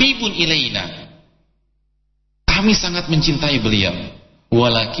 Habibun ilaina. Kami sangat mencintai beliau.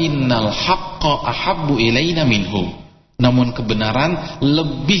 Walakinnal haqqa ahabbu ilaina minhu. Namun kebenaran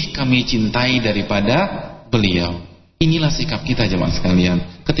lebih kami cintai daripada beliau. Inilah sikap kita jemaah sekalian.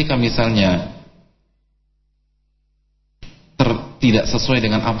 Ketika misalnya tidak sesuai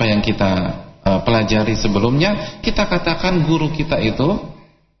dengan apa yang kita pelajari sebelumnya, kita katakan guru kita itu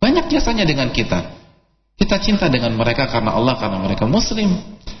banyak jasanya dengan kita. Kita cinta dengan mereka karena Allah, karena mereka muslim.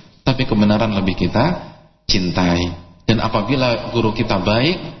 Tapi kebenaran lebih kita cintai. Dan apabila guru kita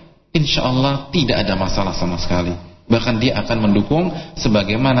baik, insya Allah tidak ada masalah sama sekali. Bahkan dia akan mendukung,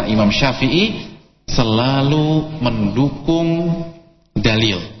 sebagaimana Imam Syafi'i selalu mendukung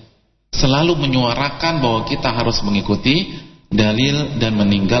dalil, selalu menyuarakan bahwa kita harus mengikuti dalil dan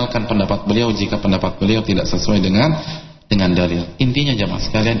meninggalkan pendapat beliau jika pendapat beliau tidak sesuai dengan dalil. Intinya jemaah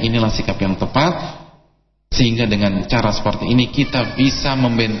sekalian, inilah sikap yang tepat, sehingga dengan cara seperti ini kita bisa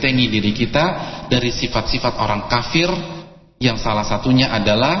membentengi diri kita dari sifat-sifat orang kafir, yang salah satunya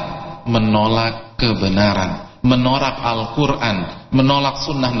adalah menolak kebenaran, menolak Al-Quran, menolak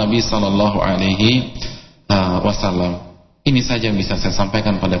sunnah Nabi Sallallahu Alaihi Wasallam. Ini saja yang bisa saya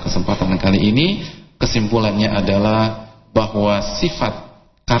sampaikan pada kesempatan kali ini. Kesimpulannya adalah bahwa sifat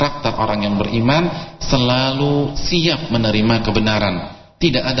karakter orang yang beriman selalu siap menerima kebenaran.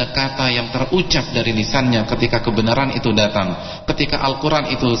 Tidak ada kata yang terucap dari lisannya ketika kebenaran itu datang, ketika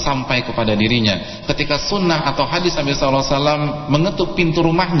Al-Quran itu sampai kepada dirinya, ketika sunnah atau hadis Nabi SAW mengetuk pintu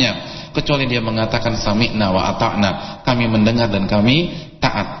rumahnya, kecuali dia mengatakan sami'na wa ata'na, kami mendengar dan kami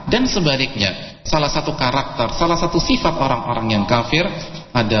taat. Dan sebaliknya, salah satu karakter, salah satu sifat orang-orang yang kafir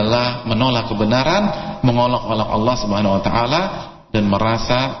adalah menolak kebenaran, mengolok-olok Allah Subhanahu wa taala, dan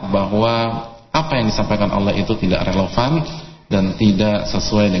merasa bahwa apa yang disampaikan Allah itu tidak relevan dan tidak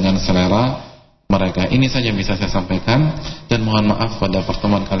sesuai dengan selera mereka. Ini saja yang bisa saya sampaikan, dan mohon maaf pada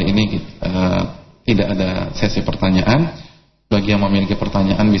pertemuan kali ini tidak ada sesi pertanyaan. Bagi yang memiliki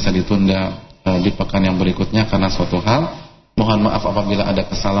pertanyaan bisa ditunda di pekan yang berikutnya karena suatu hal. Mohon maaf apabila ada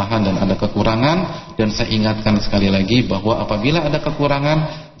kesalahan dan ada kekurangan, dan saya ingatkan sekali lagi bahwa apabila ada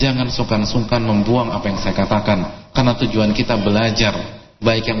kekurangan, jangan sungkan-sungkan membuang apa yang saya katakan, karena tujuan kita belajar,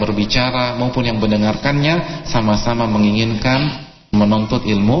 baik yang berbicara maupun yang mendengarkannya, sama-sama menginginkan menuntut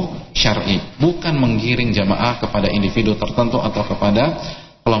ilmu syar'i, bukan menggiring jamaah kepada individu tertentu atau kepada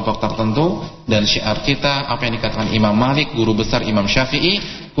kelompok tertentu. Dan syiar kita, apa yang dikatakan Imam Malik, guru besar Imam Syafi'i,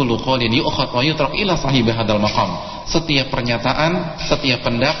 kullu qaulin yu'khadh wa yutrak ila sahibi hadzal maqam. Setiap pernyataan, setiap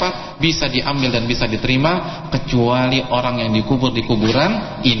pendapat bisa diambil dan bisa diterima kecuali orang yang dikubur di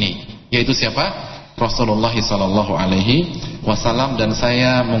kuburan ini, yaitu siapa? Rasulullah sallallahu alaihi wasallam. Dan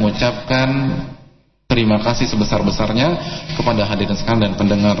saya mengucapkan terima kasih sebesar-besarnya kepada hadirin sekalian dan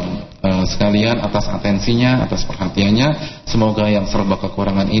pendengar sekalian atas atensinya, atas perhatiannya. Semoga yang serba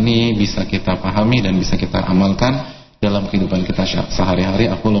kekurangan ini bisa kita pahami dan bisa kita amalkan dalam kehidupan kita sehari-hari.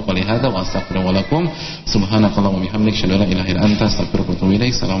 Aku qouli hadza wa astaghfirullaha wa lakum. Subhanakallahumma wa bihamdika asyhadu an la ilaha illa anta astaghfiruka wa atubu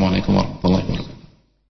ilaik. Assalamualaikum warahmatullahi wabarakatuh.